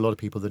think for a lot of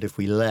people that if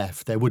we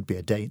left, there would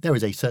be there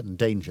is a certain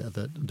danger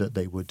that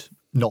they would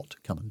not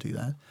come and do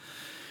that.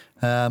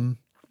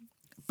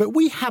 But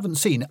we haven't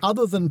seen,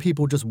 other than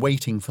people just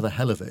waiting for the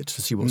hell of it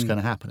to see what's going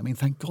to happen. I mean,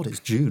 thank God it's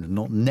June and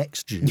not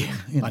next June. Yeah,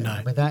 I know.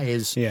 I mean, that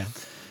is... Yeah.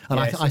 And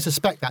I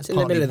suspect that's in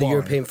the middle of the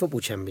European Football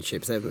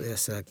Championships. We're going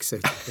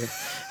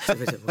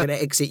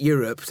to exit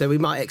Europe, so we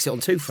might exit on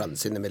two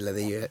fronts in the middle of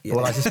the year.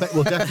 Well, I suspect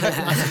we'll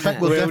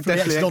definitely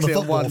exit on the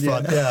football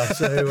front. Yeah.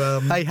 So,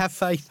 hey, have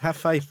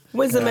faith.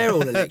 When's the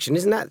mayoral election?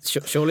 Isn't that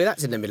surely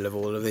that's in the middle of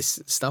all of this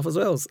stuff as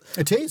well?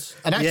 It is,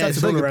 and actually that's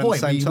a very good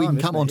point. We can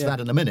come on to that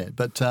in a minute,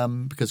 but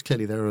because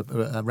clearly there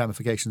are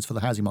ramifications for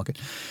the housing market.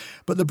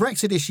 But the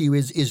Brexit issue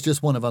is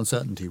just one of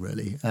uncertainty,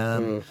 really.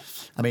 I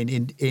mean,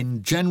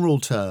 in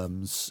general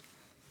terms,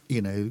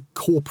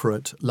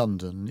 corporate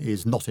London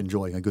is not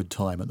enjoying a good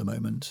time at the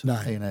moment.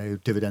 No.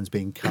 Dividends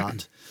being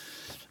cut.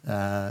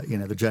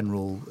 The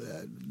general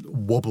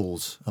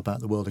wobbles about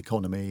the world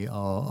economy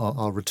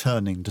are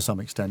returning to some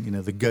extent.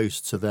 The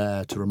ghosts are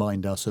there to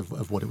remind us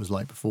of what it was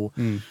like before.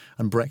 And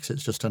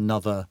Brexit's just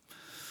another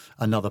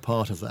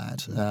part of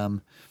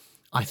that.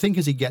 I think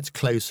as it gets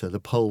closer, the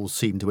polls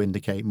seem to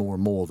indicate more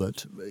and more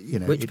that,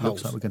 Which it polls?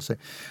 looks like we're going to say,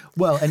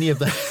 well, any of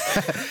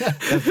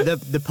the...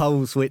 the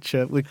polls which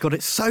we got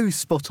it so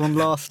spot on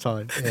last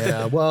time.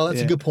 Yeah, well,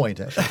 that's a good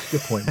point, actually. It's a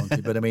good point,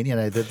 Monty. But I mean,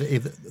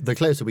 the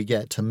closer we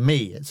get, to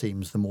me, it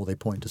seems the more they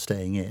point to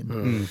staying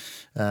in.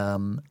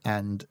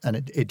 And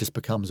it just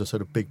becomes a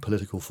sort of big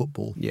political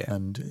football. Yeah.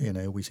 And,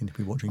 we seem to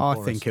be watching I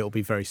think it'll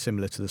be very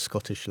similar to the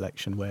Scottish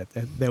election, where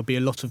there'll be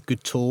a lot of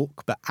good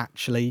talk, but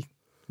actually...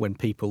 when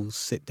people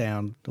sit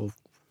down or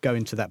go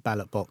into that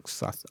ballot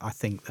box, I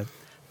think that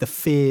the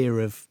fear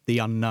of the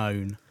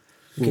unknown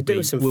will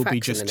be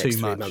just too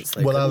much.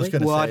 Well, I was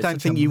going to say, I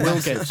don't think you will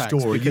get facts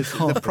because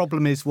the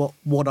problem is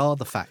what are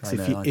the facts?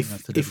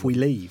 If we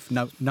leave,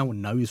 no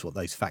one knows what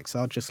those facts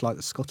are. Just like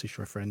the Scottish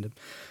referendum,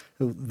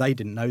 they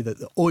didn't know that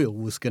the oil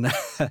was going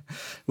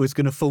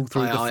to fall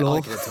through the floor.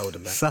 I could have told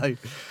them that. So,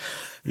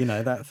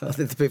 that's.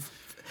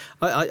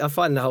 I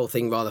find the whole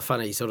thing rather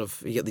funny. Sort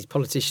of, you get these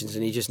politicians,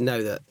 and you just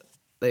know that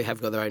they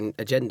have got their own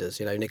agendas.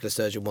 Nicola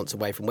Sturgeon wants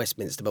away from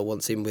Westminster, but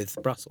wants in with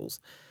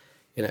Brussels.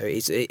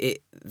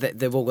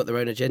 They've all got their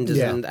own agendas,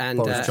 and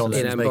Boris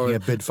Johnson's making a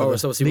bid for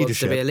Boris obviously wants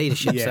to be a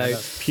leadership.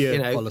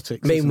 Pure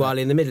politics. Meanwhile,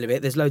 in the middle of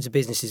it, there's loads of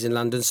businesses in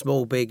London,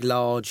 small, big,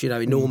 large,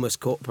 enormous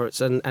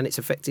corporates, and it's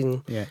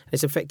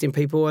affecting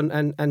people,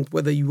 and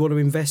whether you want to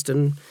invest,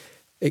 and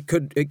it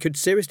could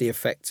seriously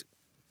affect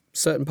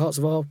certain parts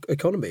of our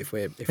economy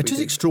It is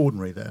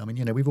extraordinary, though. I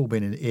mean, we've all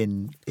been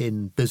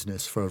in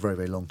business for a very,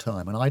 very long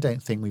time, and I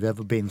don't think we've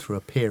ever been through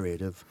a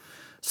period of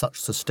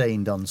such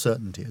sustained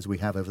uncertainty as we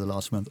have over the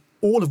last month,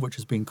 all of which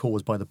has been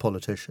caused by the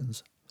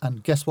politicians.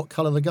 And guess what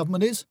colour the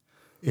government is?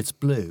 It's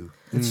blue.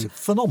 It's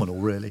phenomenal,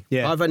 really.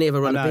 Yeah. I've only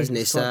ever run a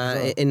business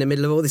in the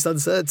middle of all this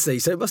uncertainty,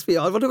 so it must be.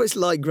 I wonder what it's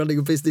like running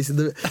a business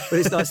when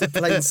it's nice and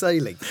plain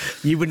sailing.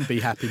 You wouldn't be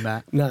happy,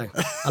 Matt. No,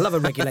 I love a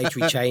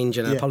regulatory change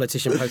and a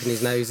politician poking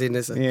his nose in.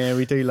 Yeah,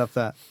 we do love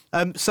that.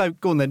 So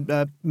go on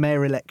then,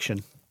 mayor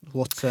election.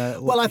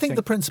 Well, I think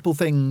the principal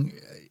thing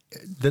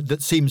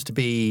that seems to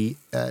be,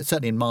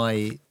 certainly in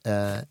my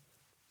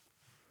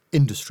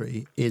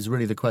industry, is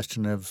really the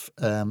question of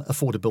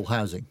affordable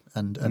housing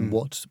and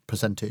what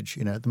percentage.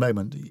 At the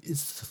moment,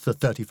 it's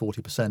 30-40%.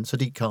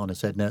 Sadiq Khan has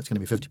said, no, it's going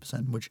to be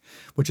 50%,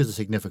 which is a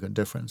significant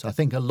difference. I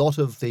think a lot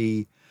of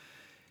the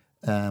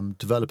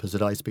developers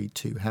that I speak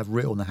to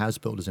and the house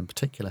builders in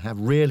particular, have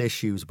real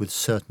issues with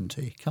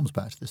certainty. It comes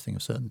back to this thing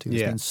of certainty.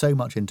 There's been so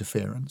much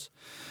interference.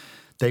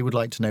 They would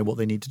like to know what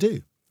they need to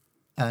do.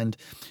 And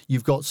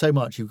you've got so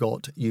much. You've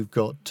got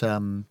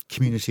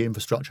community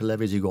infrastructure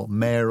levies. You've got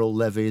mayoral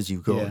levies.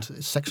 You've got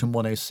Section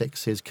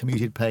 106s,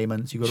 commuted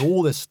payments. You've got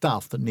all this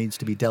stuff that needs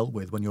to be dealt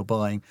with when you're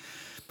buying.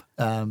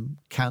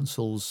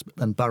 Councils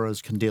and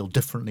boroughs can deal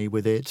differently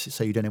with it,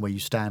 so you don't know where you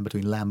stand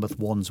between Lambeth,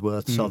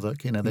 Wandsworth,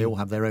 Southwark. They all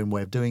have their own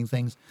way of doing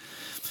things.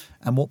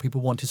 And what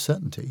people want is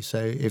certainty. So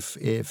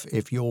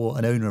if you're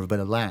an owner of a bit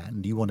of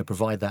land, you want to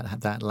provide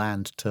that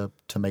land to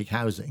make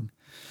housing.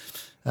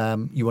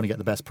 You want to get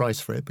the best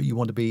price for it, but you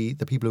want to be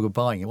the people who are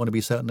buying it want to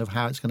be certain of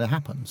how it's going to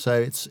happen. So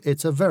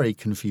it's a very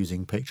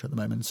confusing picture at the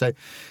moment. So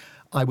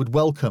I would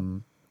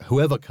welcome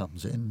whoever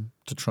comes in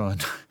to try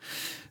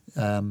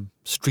and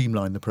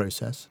streamline the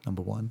process.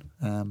 Number one,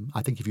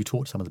 I think if you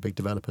talk to some of the big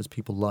developers,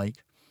 people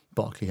like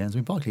Berkeley Homes.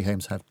 Berkeley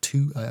Homes have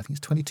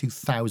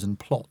 22,000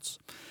 plots,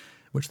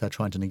 which they're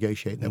trying to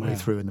negotiate their way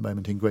through in the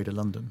moment in Greater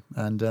London,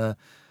 and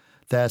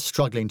they're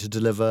struggling to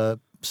deliver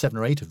 7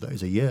 or 8 of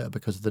those a year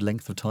because of the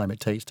length of time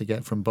it takes to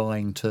get from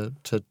buying to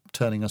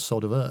turning a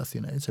sod of earth.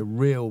 It's a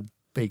real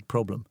big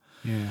problem.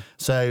 Yeah.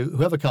 So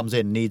whoever comes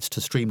in needs to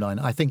streamline.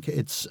 I think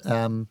it's.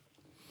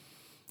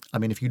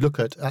 If you look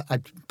at, I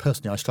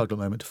struggle at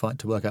the moment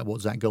to work out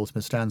what Zach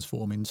Goldsmith stands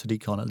for.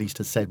 Sadiq Khan at least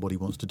has said what he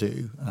wants to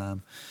do.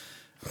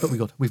 But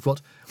we've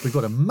got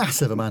a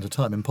massive amount of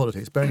time in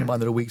politics. Bearing in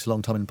mind that a week's a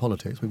long time in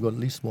politics, we've got at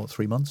least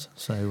 3 months.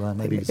 So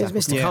maybe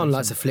Mr. Khan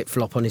likes to flip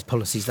flop on his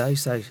policies though.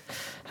 So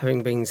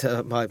having been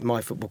to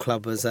my football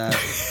club was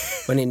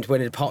went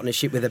in a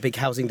partnership with a big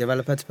housing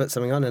developer to put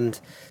something on, and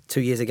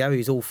 2 years ago he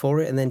was all for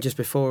it, and then just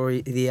before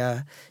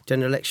the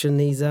general election,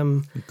 he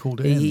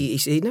called it in.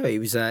 He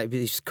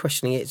was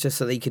questioning it just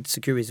so that he could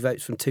secure his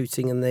votes from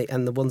Tooting and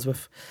the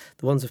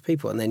Wandsworth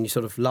people, and then you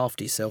sort of laughed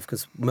at yourself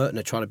because Merton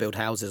are trying to build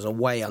houses are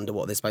way under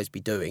what they're supposed to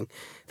be doing.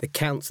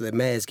 The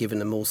mayor's given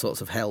them all sorts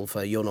of hell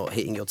for you're not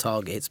hitting your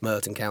target. It's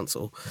Merton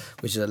Council,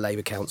 which is a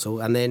Labour council,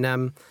 and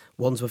then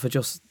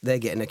Wandsworth they're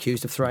getting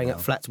accused of throwing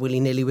up flats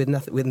willy-nilly with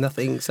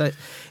nothing. So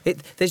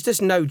there's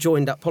just no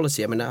joined-up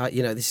policy.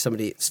 This is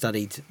somebody that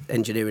studied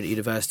engineering at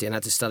university and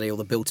had to study all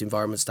the built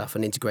environment stuff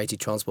and integrated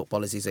transport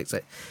policies,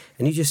 etc.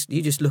 And you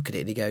just look at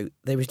it and you go,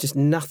 there is just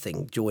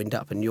nothing joined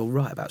up. And you're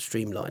right about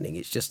streamlining.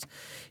 It's just,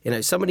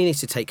 somebody needs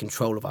to take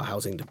control of our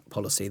housing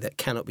policy that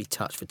cannot be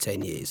touched for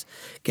 10 years.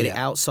 Get it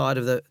outside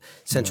of the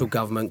central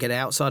government, get it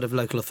outside of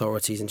local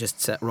authorities, and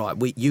just say, right,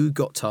 you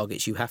got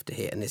targets you have to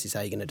hit, and this is how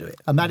you're going to do it.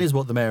 And that is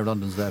what the Mayor of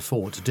London's there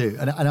for, to do.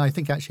 And I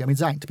think actually,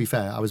 Zach, to be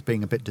fair, I was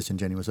being a bit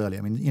disingenuous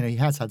earlier. He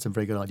has had some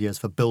very good ideas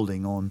for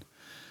building on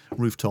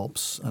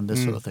rooftops and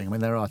this sort of thing.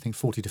 There are, I think,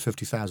 40 to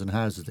 50,000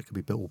 houses that could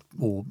be built,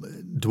 or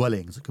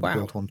dwellings that could be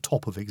built on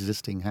top of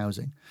existing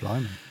housing.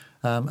 Blimey.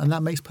 And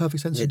that makes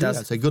perfect sense to do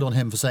that. So good on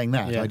him for saying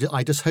that. Yeah.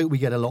 I just hope we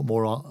get a lot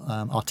more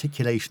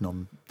articulation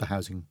on the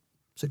housing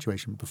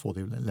situation before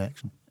the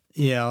election.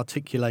 Yeah,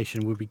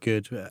 articulation would be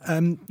good.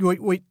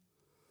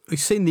 We've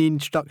seen the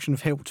introduction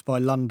of Help to Buy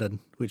London,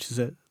 which is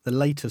the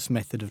latest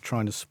method of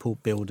trying to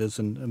support builders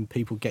and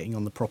people getting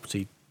on the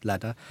property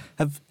ladder.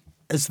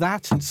 Has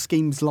that and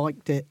schemes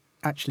like it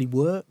actually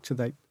worked? Are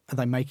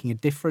they making a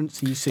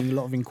difference? Are you seeing a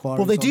lot of inquiries?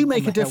 Well, they do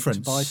make a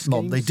difference,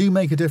 Mom. They do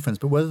make a difference,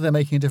 but whether they're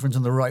making a difference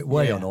in the right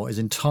way or not is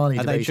entirely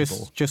debatable. Are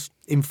they just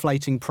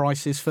inflating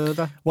prices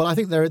further? Well, I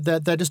think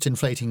they're just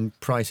inflating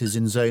prices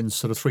in zones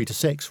sort of 3 to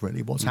 6.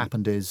 Really, what's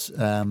happened is.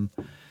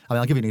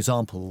 I'll give you an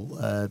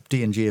example.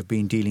 D&G have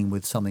been dealing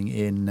with something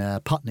in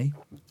Putney,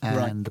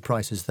 and the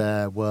prices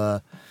there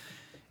were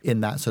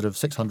in that sort of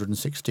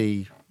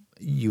 660.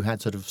 You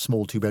had sort of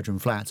small 2-bedroom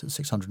flats at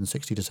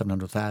 660 to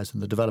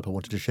 700,000. The developer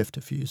wanted to shift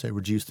a few, so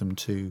reduced them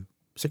to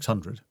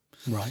 600.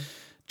 Right.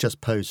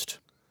 Just post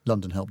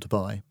London Help to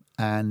Buy,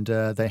 and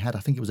they had, I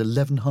think it was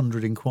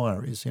 1,100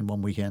 inquiries in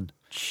one weekend.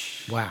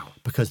 Wow!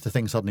 Because the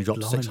thing suddenly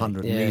dropped to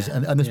 600,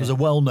 and this was a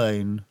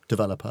well-known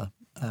developer,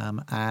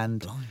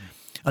 and. Blimey.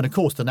 And of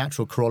course, the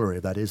natural corollary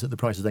of that is that the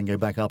prices then go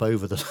back up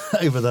over the.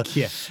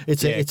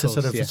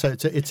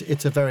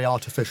 It's a very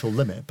artificial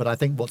limit. But I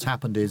think what's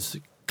happened is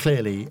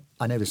clearly,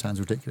 I know this sounds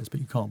ridiculous,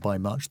 but you can't buy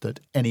much that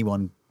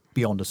anyone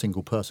beyond a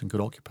single person could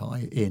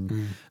occupy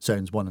in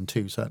zones 1 and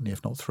 2, certainly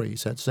if not 3.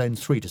 So it's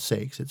zones 3 to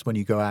 6. It's when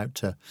you go out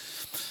to,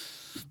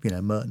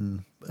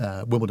 Merton,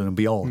 Wimbledon and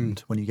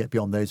beyond. When you get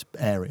beyond those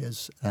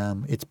areas,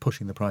 it's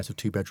pushing the price of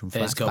 2-bedroom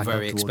flats. It's got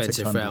very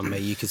expensive around me.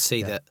 You could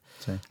see that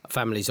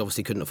families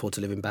obviously couldn't afford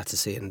to live in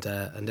Battersea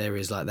and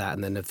areas like that,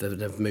 and then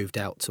they've moved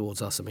out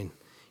towards us.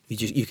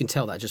 You can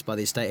tell that just by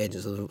the estate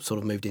agents that have sort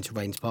of moved into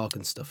Rains Park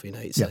and stuff.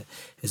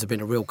 There's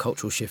been a real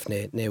cultural shift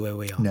near where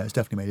we are. No, it's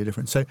definitely made a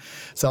difference.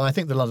 So I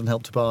think the London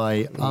Help to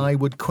Buy, I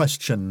would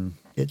question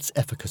its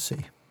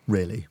efficacy,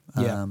 really.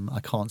 I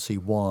can't see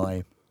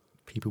why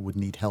people would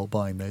need help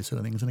buying those sort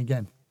of things. And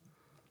again,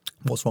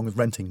 what's wrong with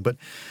renting? But,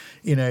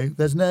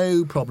 there's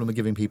no problem with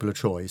giving people a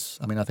choice.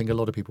 I mean, I think a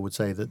lot of people would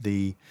say that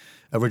the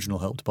original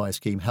Help to Buy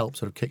scheme helped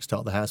sort of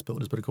kickstart the house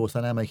builders, but of course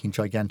they're now making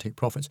gigantic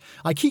profits.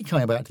 I keep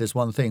coming back to this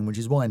one thing, which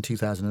is why in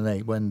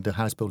 2008, when the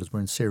house builders were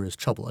in serious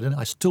trouble,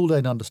 I still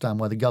don't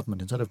understand why the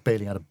government, instead of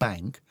bailing out a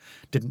bank,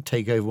 didn't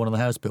take over one of the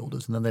house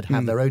builders, and then they'd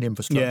have their own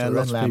infrastructure, their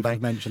own land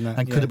bank,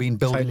 and could have been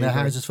building their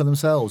houses for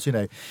themselves.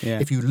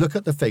 If you look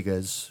at the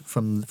figures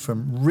from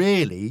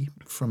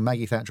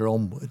Maggie Thatcher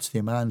onwards, the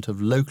amount of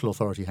local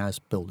authority house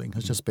building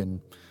has just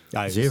been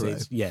zero.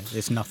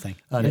 It's nothing.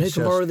 And who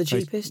can borrow the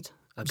cheapest?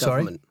 A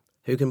government. Sorry?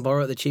 Who can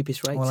borrow at the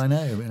cheapest rates? Well, I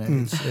know.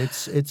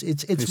 It's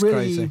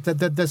really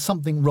there's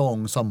something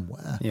wrong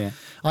somewhere. Yeah.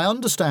 I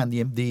understand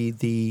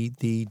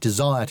the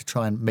desire to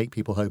try and make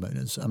people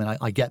homeowners. I mean,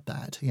 I get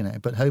that.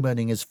 But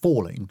homeowning is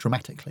falling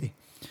dramatically.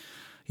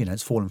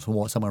 It's fallen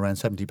from somewhere around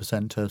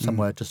 70% to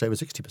somewhere just over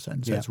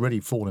 60%. So it's really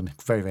fallen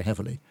very, very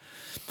heavily,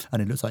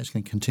 and it looks like it's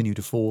going to continue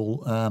to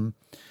fall. And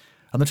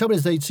the trouble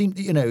is, they seem,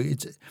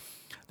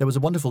 there was a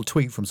wonderful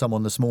tweet from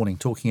someone this morning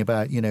talking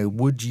about,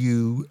 would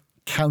you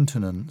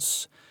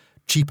countenance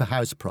cheaper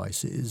house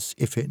prices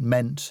if it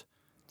meant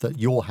that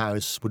your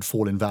house would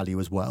fall in value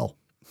as well?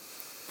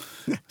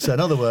 So in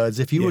other words,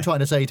 if you were trying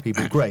to say to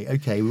people, great,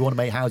 okay, we want to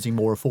make housing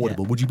more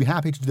affordable, would you be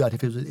happy to do that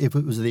if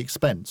it was at the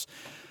expense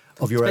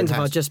of your own house? If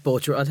I just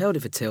bought it, I'd held it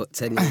for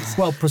 10 years.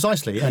 Well,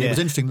 precisely. And it was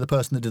interesting that the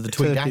person that did the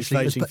tweet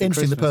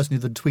the person who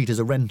did the tweet is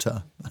a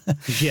renter.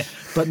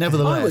 But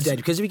nevertheless, I would, Ed,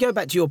 because if we go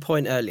back to your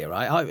point earlier,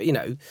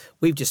 right?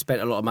 We've just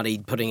spent a lot of money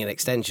putting an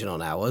extension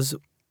on ours.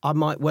 I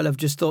might well have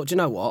just thought, you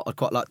know what, I'd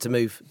quite like to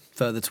move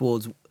further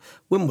towards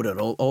Wimbledon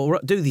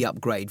or do the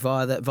upgrade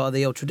via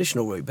the old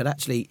traditional route. But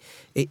actually,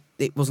 it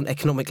wasn't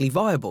economically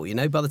viable.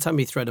 By the time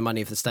you throw the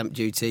money for the stamp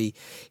duty,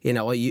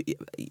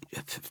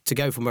 to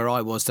go from where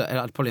I was,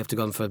 I'd probably have to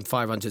go from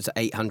 500 to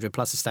 800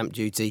 plus the stamp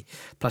duty,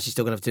 plus you're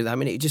still going to have to do that. I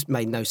mean, it just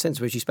made no sense.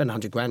 Whereas you spend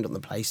 100 grand on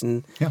the place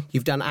and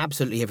you've done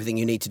absolutely everything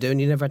you need to do,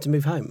 and you never had to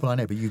move home. Well, I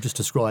know, but you've just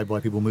described why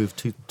people move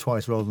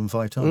twice rather than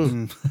 5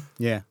 times.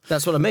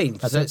 That's what I mean.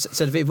 So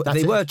if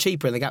they were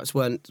cheaper and the gaps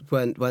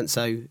weren't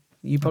so.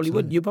 You probably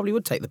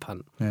would take the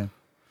punt. Yeah.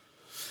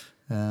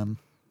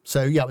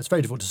 So it's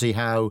very difficult to see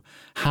how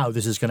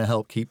this is going to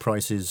help keep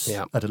prices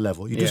at a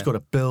level. You just got to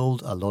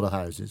build a lot of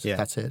houses. Yeah.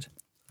 That's it.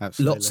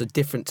 Absolutely. Lots of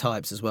different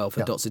types as well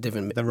for lots of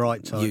different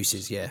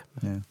uses. Yeah.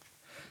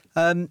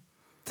 So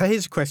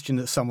here's a question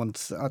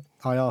that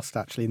I asked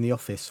actually in the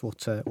office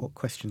what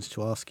questions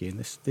to ask you, and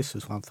this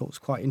was one I thought was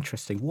quite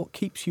interesting. What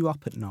keeps you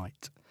up at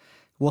night?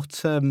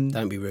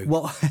 Don't be rude.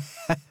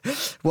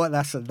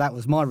 That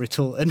was my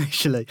retort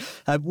initially.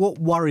 What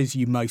worries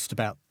you most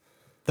about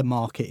the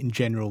market in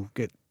general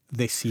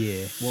this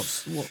year?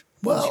 What's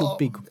your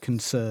big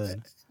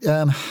concern?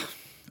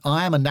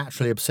 I am a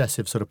naturally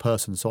obsessive sort of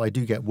person, so I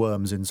do get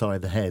worms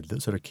inside the head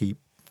that sort of keep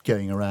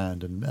going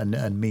around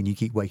and mean you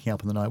keep waking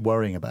up in the night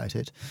worrying about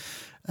it.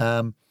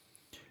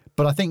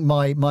 But I think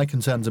my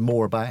concerns are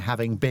more about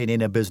having been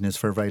in a business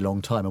for a very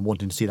long time and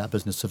wanting to see that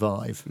business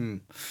survive. I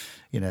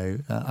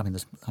mean,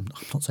 I'm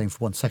not saying for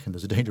 1 second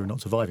there's a danger of not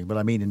surviving, but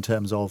I mean in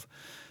terms of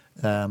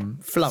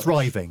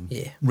thriving,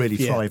 really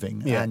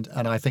thriving. Yeah.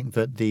 And I think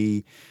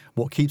that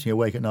what keeps me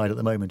awake at night at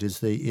the moment is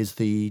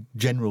the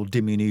general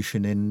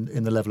diminution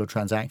in the level of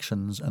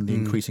transactions and the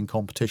increasing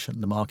competition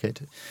in the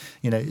market.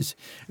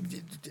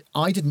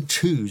 I didn't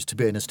choose to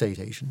be an estate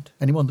agent.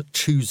 Anyone that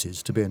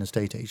chooses to be an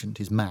estate agent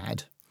is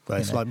mad. Well,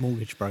 it's like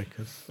mortgage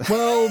brokers.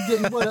 Well,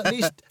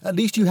 at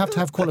least you have to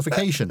have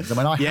qualifications. I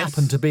mean, I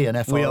happen to be an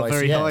FRICS, we are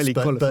very highly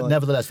qualified. But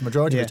nevertheless, the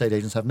majority of estate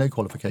agents have no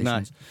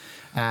qualifications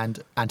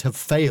and have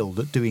failed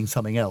at doing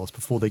something else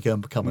before they go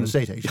and become an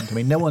estate agent. I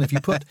mean, no one. If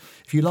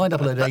you lined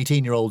up a load of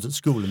 18-year-olds at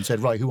school and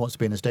said, right, who wants to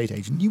be an estate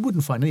agent, you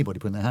wouldn't find anybody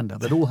putting their hand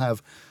up. They'd all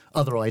have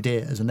other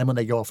ideas, and then when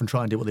they go off and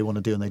try and do what they want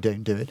to do and they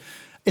don't do it,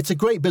 it's a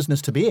great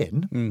business to be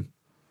in.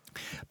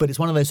 But it's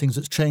one of those things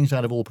that's changed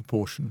out of all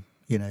proportion.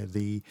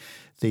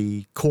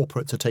 The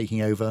corporates are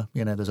taking over.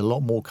 There's a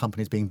lot more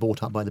companies being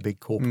bought up by the big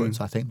corporates.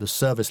 I think the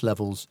service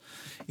levels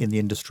in the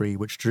industry,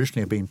 which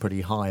traditionally have been pretty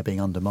high, are being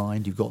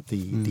undermined. You've got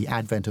the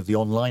advent of the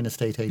online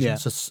estate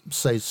agents,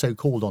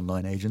 so-called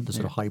online agent, the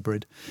sort of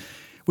hybrid,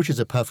 which is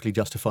a perfectly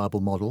justifiable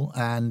model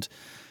and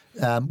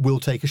will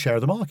take a share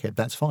of the market.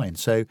 That's fine.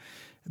 So,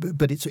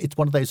 but it's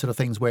one of those sort of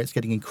things where it's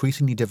getting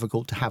increasingly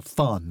difficult to have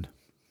fun.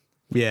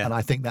 Yeah, and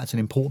I think that's an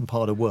important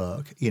part of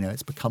work.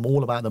 It's become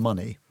all about the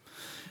money.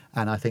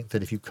 And I think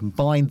that if you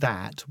combine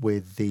that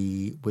with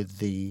the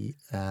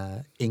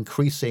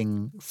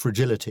increasing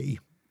fragility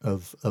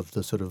of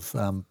the sort of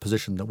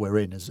position that we're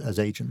in as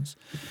agents,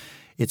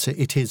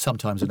 it is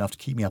sometimes enough to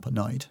keep me up at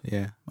night.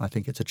 Yeah, I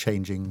think it's a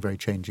very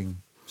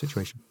changing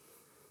situation.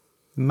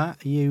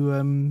 Matt, are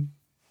you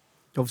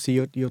Obviously,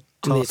 you're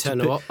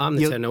I'm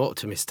the eternal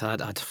optimist.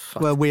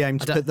 Well, we aim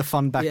to put the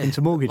fun back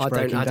into mortgage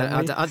broking,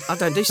 I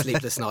don't do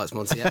sleepless nights,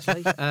 Monty,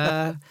 actually.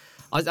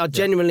 I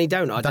genuinely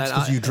don't. That's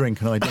because you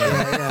drink and I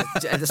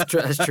don't. Yeah, that's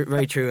true,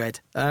 very true, Ed.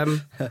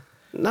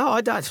 No,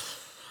 I don't.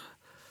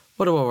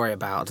 What do I worry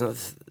about?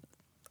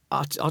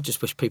 I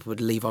just wish people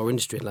would leave our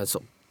industry alone.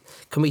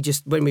 Can we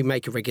just, when we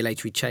make a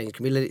regulatory change,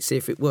 can we let it see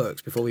if it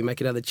works before we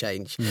make another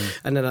change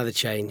and another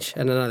change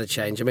and another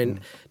change? I mean,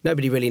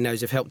 nobody really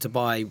knows if Help to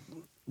Buy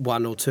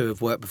 1 or 2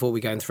 have worked before we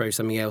go and throw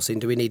something else in.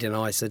 Do we need an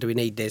ISA? Do we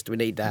need this? Do we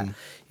need that?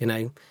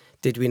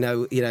 Did we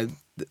know, the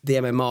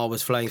MMR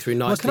was flowing through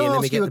nicely? Well, can I and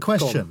then ask you a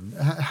question?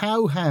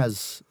 How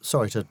has,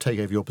 sorry to take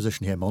over your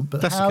position here, Mont,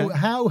 but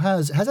how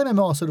has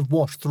MMR sort of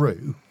washed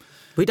through?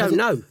 We don't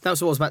know.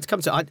 That's what I was about to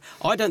come to.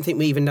 I don't think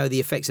we even know the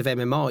effects of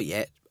MMR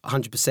yet,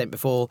 100%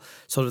 before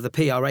sort of the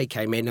PRA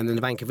came in and then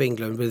the Bank of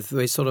England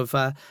with sort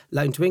of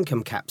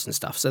loan-to-income caps and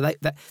stuff. So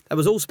that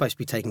was all supposed to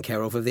be taken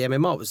care of. The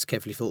MMR was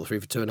carefully thought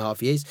through for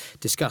 2.5 years,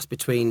 discussed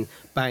between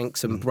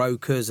banks and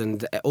brokers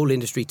and all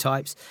industry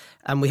types.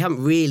 And we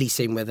haven't really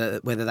seen whether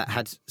that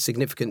had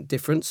significant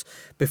difference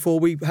before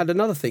we had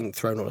another thing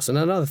thrown on us and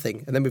another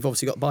thing. And then we've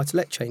obviously got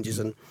buy-to-let changes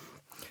and...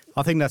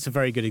 I think that's a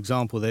very good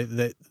example.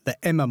 The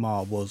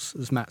MMR was,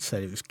 as Matt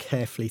said, it was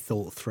carefully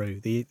thought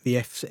through. The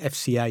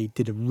FCA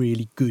did a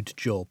really good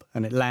job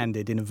and it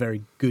landed in a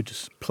very good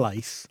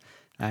place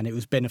and it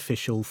was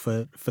beneficial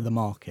for the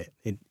market,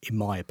 in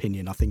my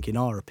opinion, I think in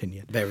our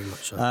opinion. Very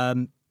much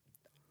so.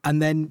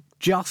 And then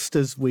just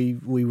as we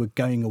were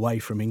going away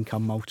from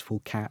income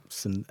multiple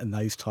caps and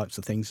those types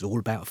of things, all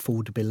about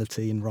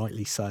affordability and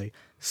rightly so,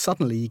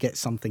 suddenly you get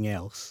something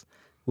else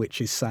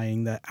which is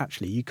saying that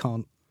actually you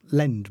can't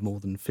lend more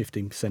than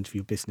 15% of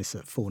your business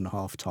at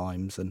 4.5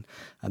 times. And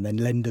then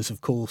lenders,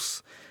 of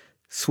course,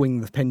 swing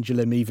the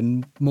pendulum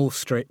even more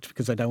strict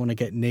because they don't want to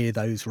get near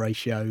those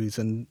ratios.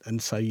 And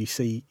so you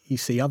see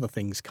other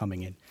things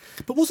coming in.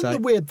 But wasn't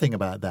the weird thing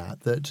about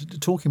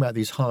that talking about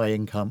these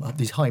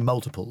high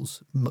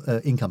multiples,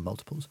 income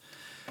multiples,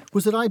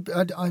 was that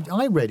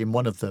I read in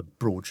one of the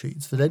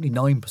broadsheets that only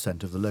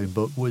 9% of the loan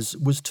book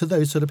was to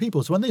those sort of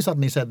people. So when they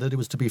suddenly said that it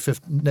was to be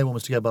no one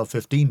was to go above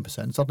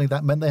 15%, suddenly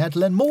that meant they had to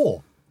lend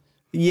more.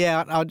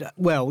 Yeah, I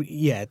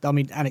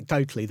mean,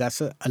 anecdotally, that's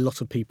a lot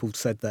of people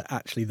said that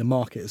actually the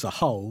market as a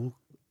whole,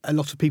 a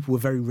lot of people were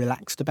very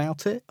relaxed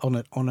about it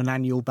on an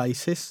annual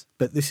basis,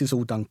 but this is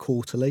all done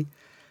quarterly.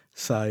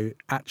 So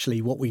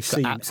actually what we've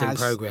seen apps in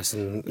progress.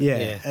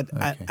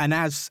 And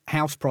as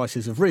house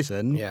prices have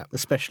risen,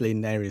 especially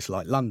in areas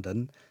like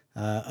London,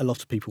 a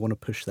lot of people want to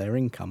push their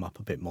income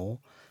up a bit more.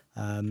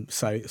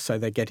 So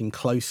they're getting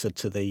closer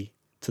to the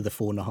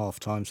 4.5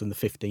 times and the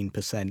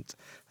 15%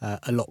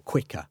 a lot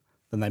quicker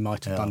than they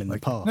might have done in the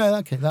past. No,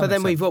 okay, but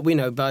then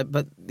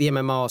but the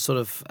MMR sort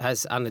of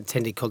has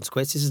unintended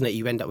consequences, isn't it?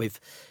 You end up with,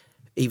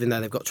 even though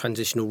they've got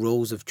transitional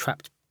rules of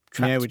trapped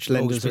which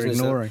lenders are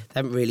ignoring. They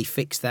haven't really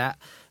fixed that.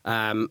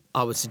 I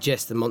would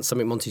suggest that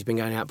something Monty's been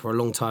going out for a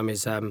long time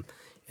is,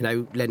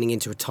 lending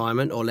into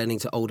retirement or lending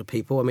to older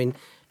people. I mean,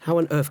 how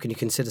on earth can you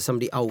consider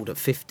somebody old at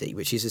 50,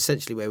 which is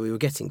essentially where we were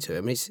getting to?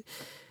 I mean,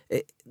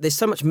 there's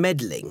so much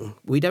meddling.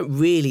 We don't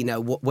really know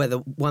whether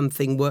one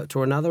thing worked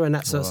or another, and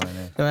that's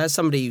as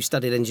somebody who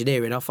studied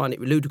engineering, I find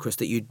it ludicrous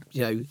that you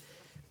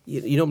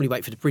normally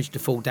wait for the bridge to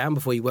fall down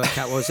before you work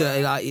out what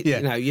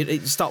you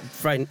start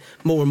throwing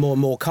more and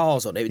more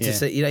cars on it.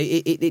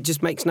 It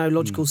just makes no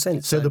logical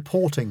sense. So the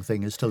porting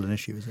thing is still an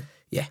issue, is it?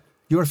 Yeah,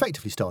 you're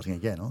effectively starting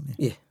again, aren't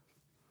you?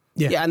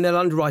 Yeah, and they'll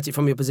underwrite it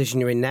from your position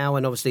you're in now,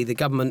 and obviously the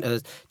government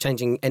are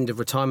changing end of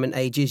retirement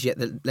ages, yet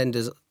the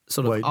lenders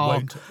sort of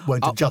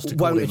won't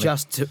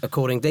adjust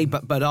accordingly,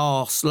 but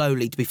are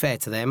slowly, to be fair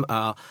to them,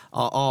 are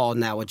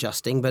now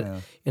adjusting.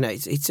 But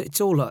it's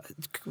all. I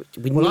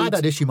had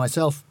that issue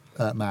myself,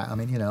 Matt. I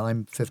mean,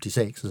 I'm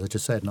 56, as I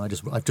just said, and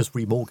I've just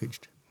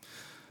remortgaged.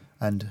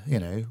 And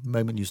the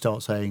moment you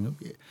start saying,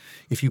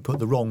 if you put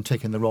the wrong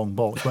tick in the wrong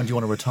box, when do you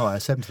want to retire?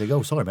 70, they go,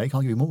 oh, sorry, mate,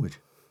 can't give you a mortgage.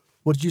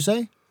 What did you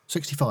say?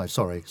 65,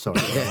 sorry. That's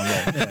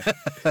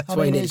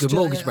why you need a good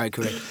mortgage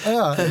broker.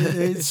 Yeah,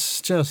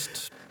 it's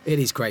just... It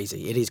is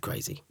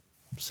crazy.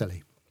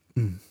 Silly.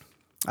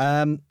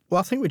 Well,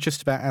 I think we're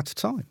just about out of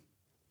time.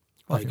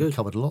 I think we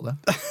covered a lot there.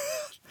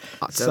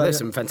 There's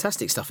some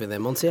fantastic stuff in there,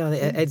 Monty. I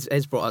think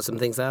Ed's brought out some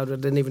things that I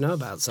didn't even know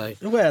about. So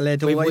well,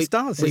 Ed always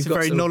does. It's a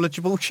very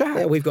knowledgeable chat.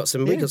 Yeah, we've got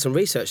some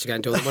research to go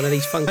and do on one of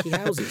these funky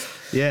houses.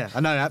 Yeah,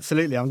 I know,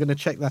 absolutely. I'm going to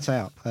check that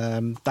out.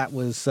 That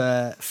was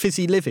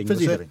Fizzy Living.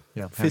 Fizzy Living.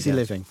 Yeah, Fizzy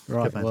Living.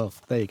 Right. Well,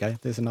 there you go.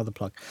 There's another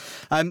plug.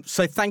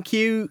 So thank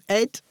you,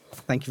 Ed.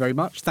 Thank you very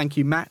much. Thank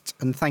you, Matt,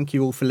 and thank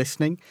you all for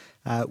listening.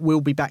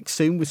 We'll be back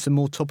soon with some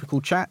more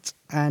topical chat.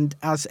 And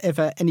as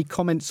ever, any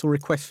comments or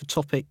requests for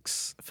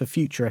topics for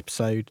future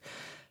episode,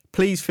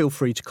 please feel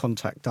free to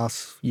contact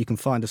us. You can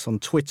find us on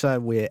Twitter.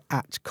 We're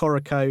at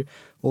Coreco,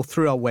 or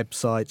through our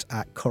website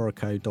at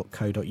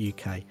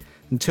coreco.co.uk.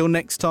 Until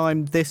next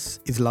time, this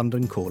is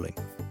London Calling.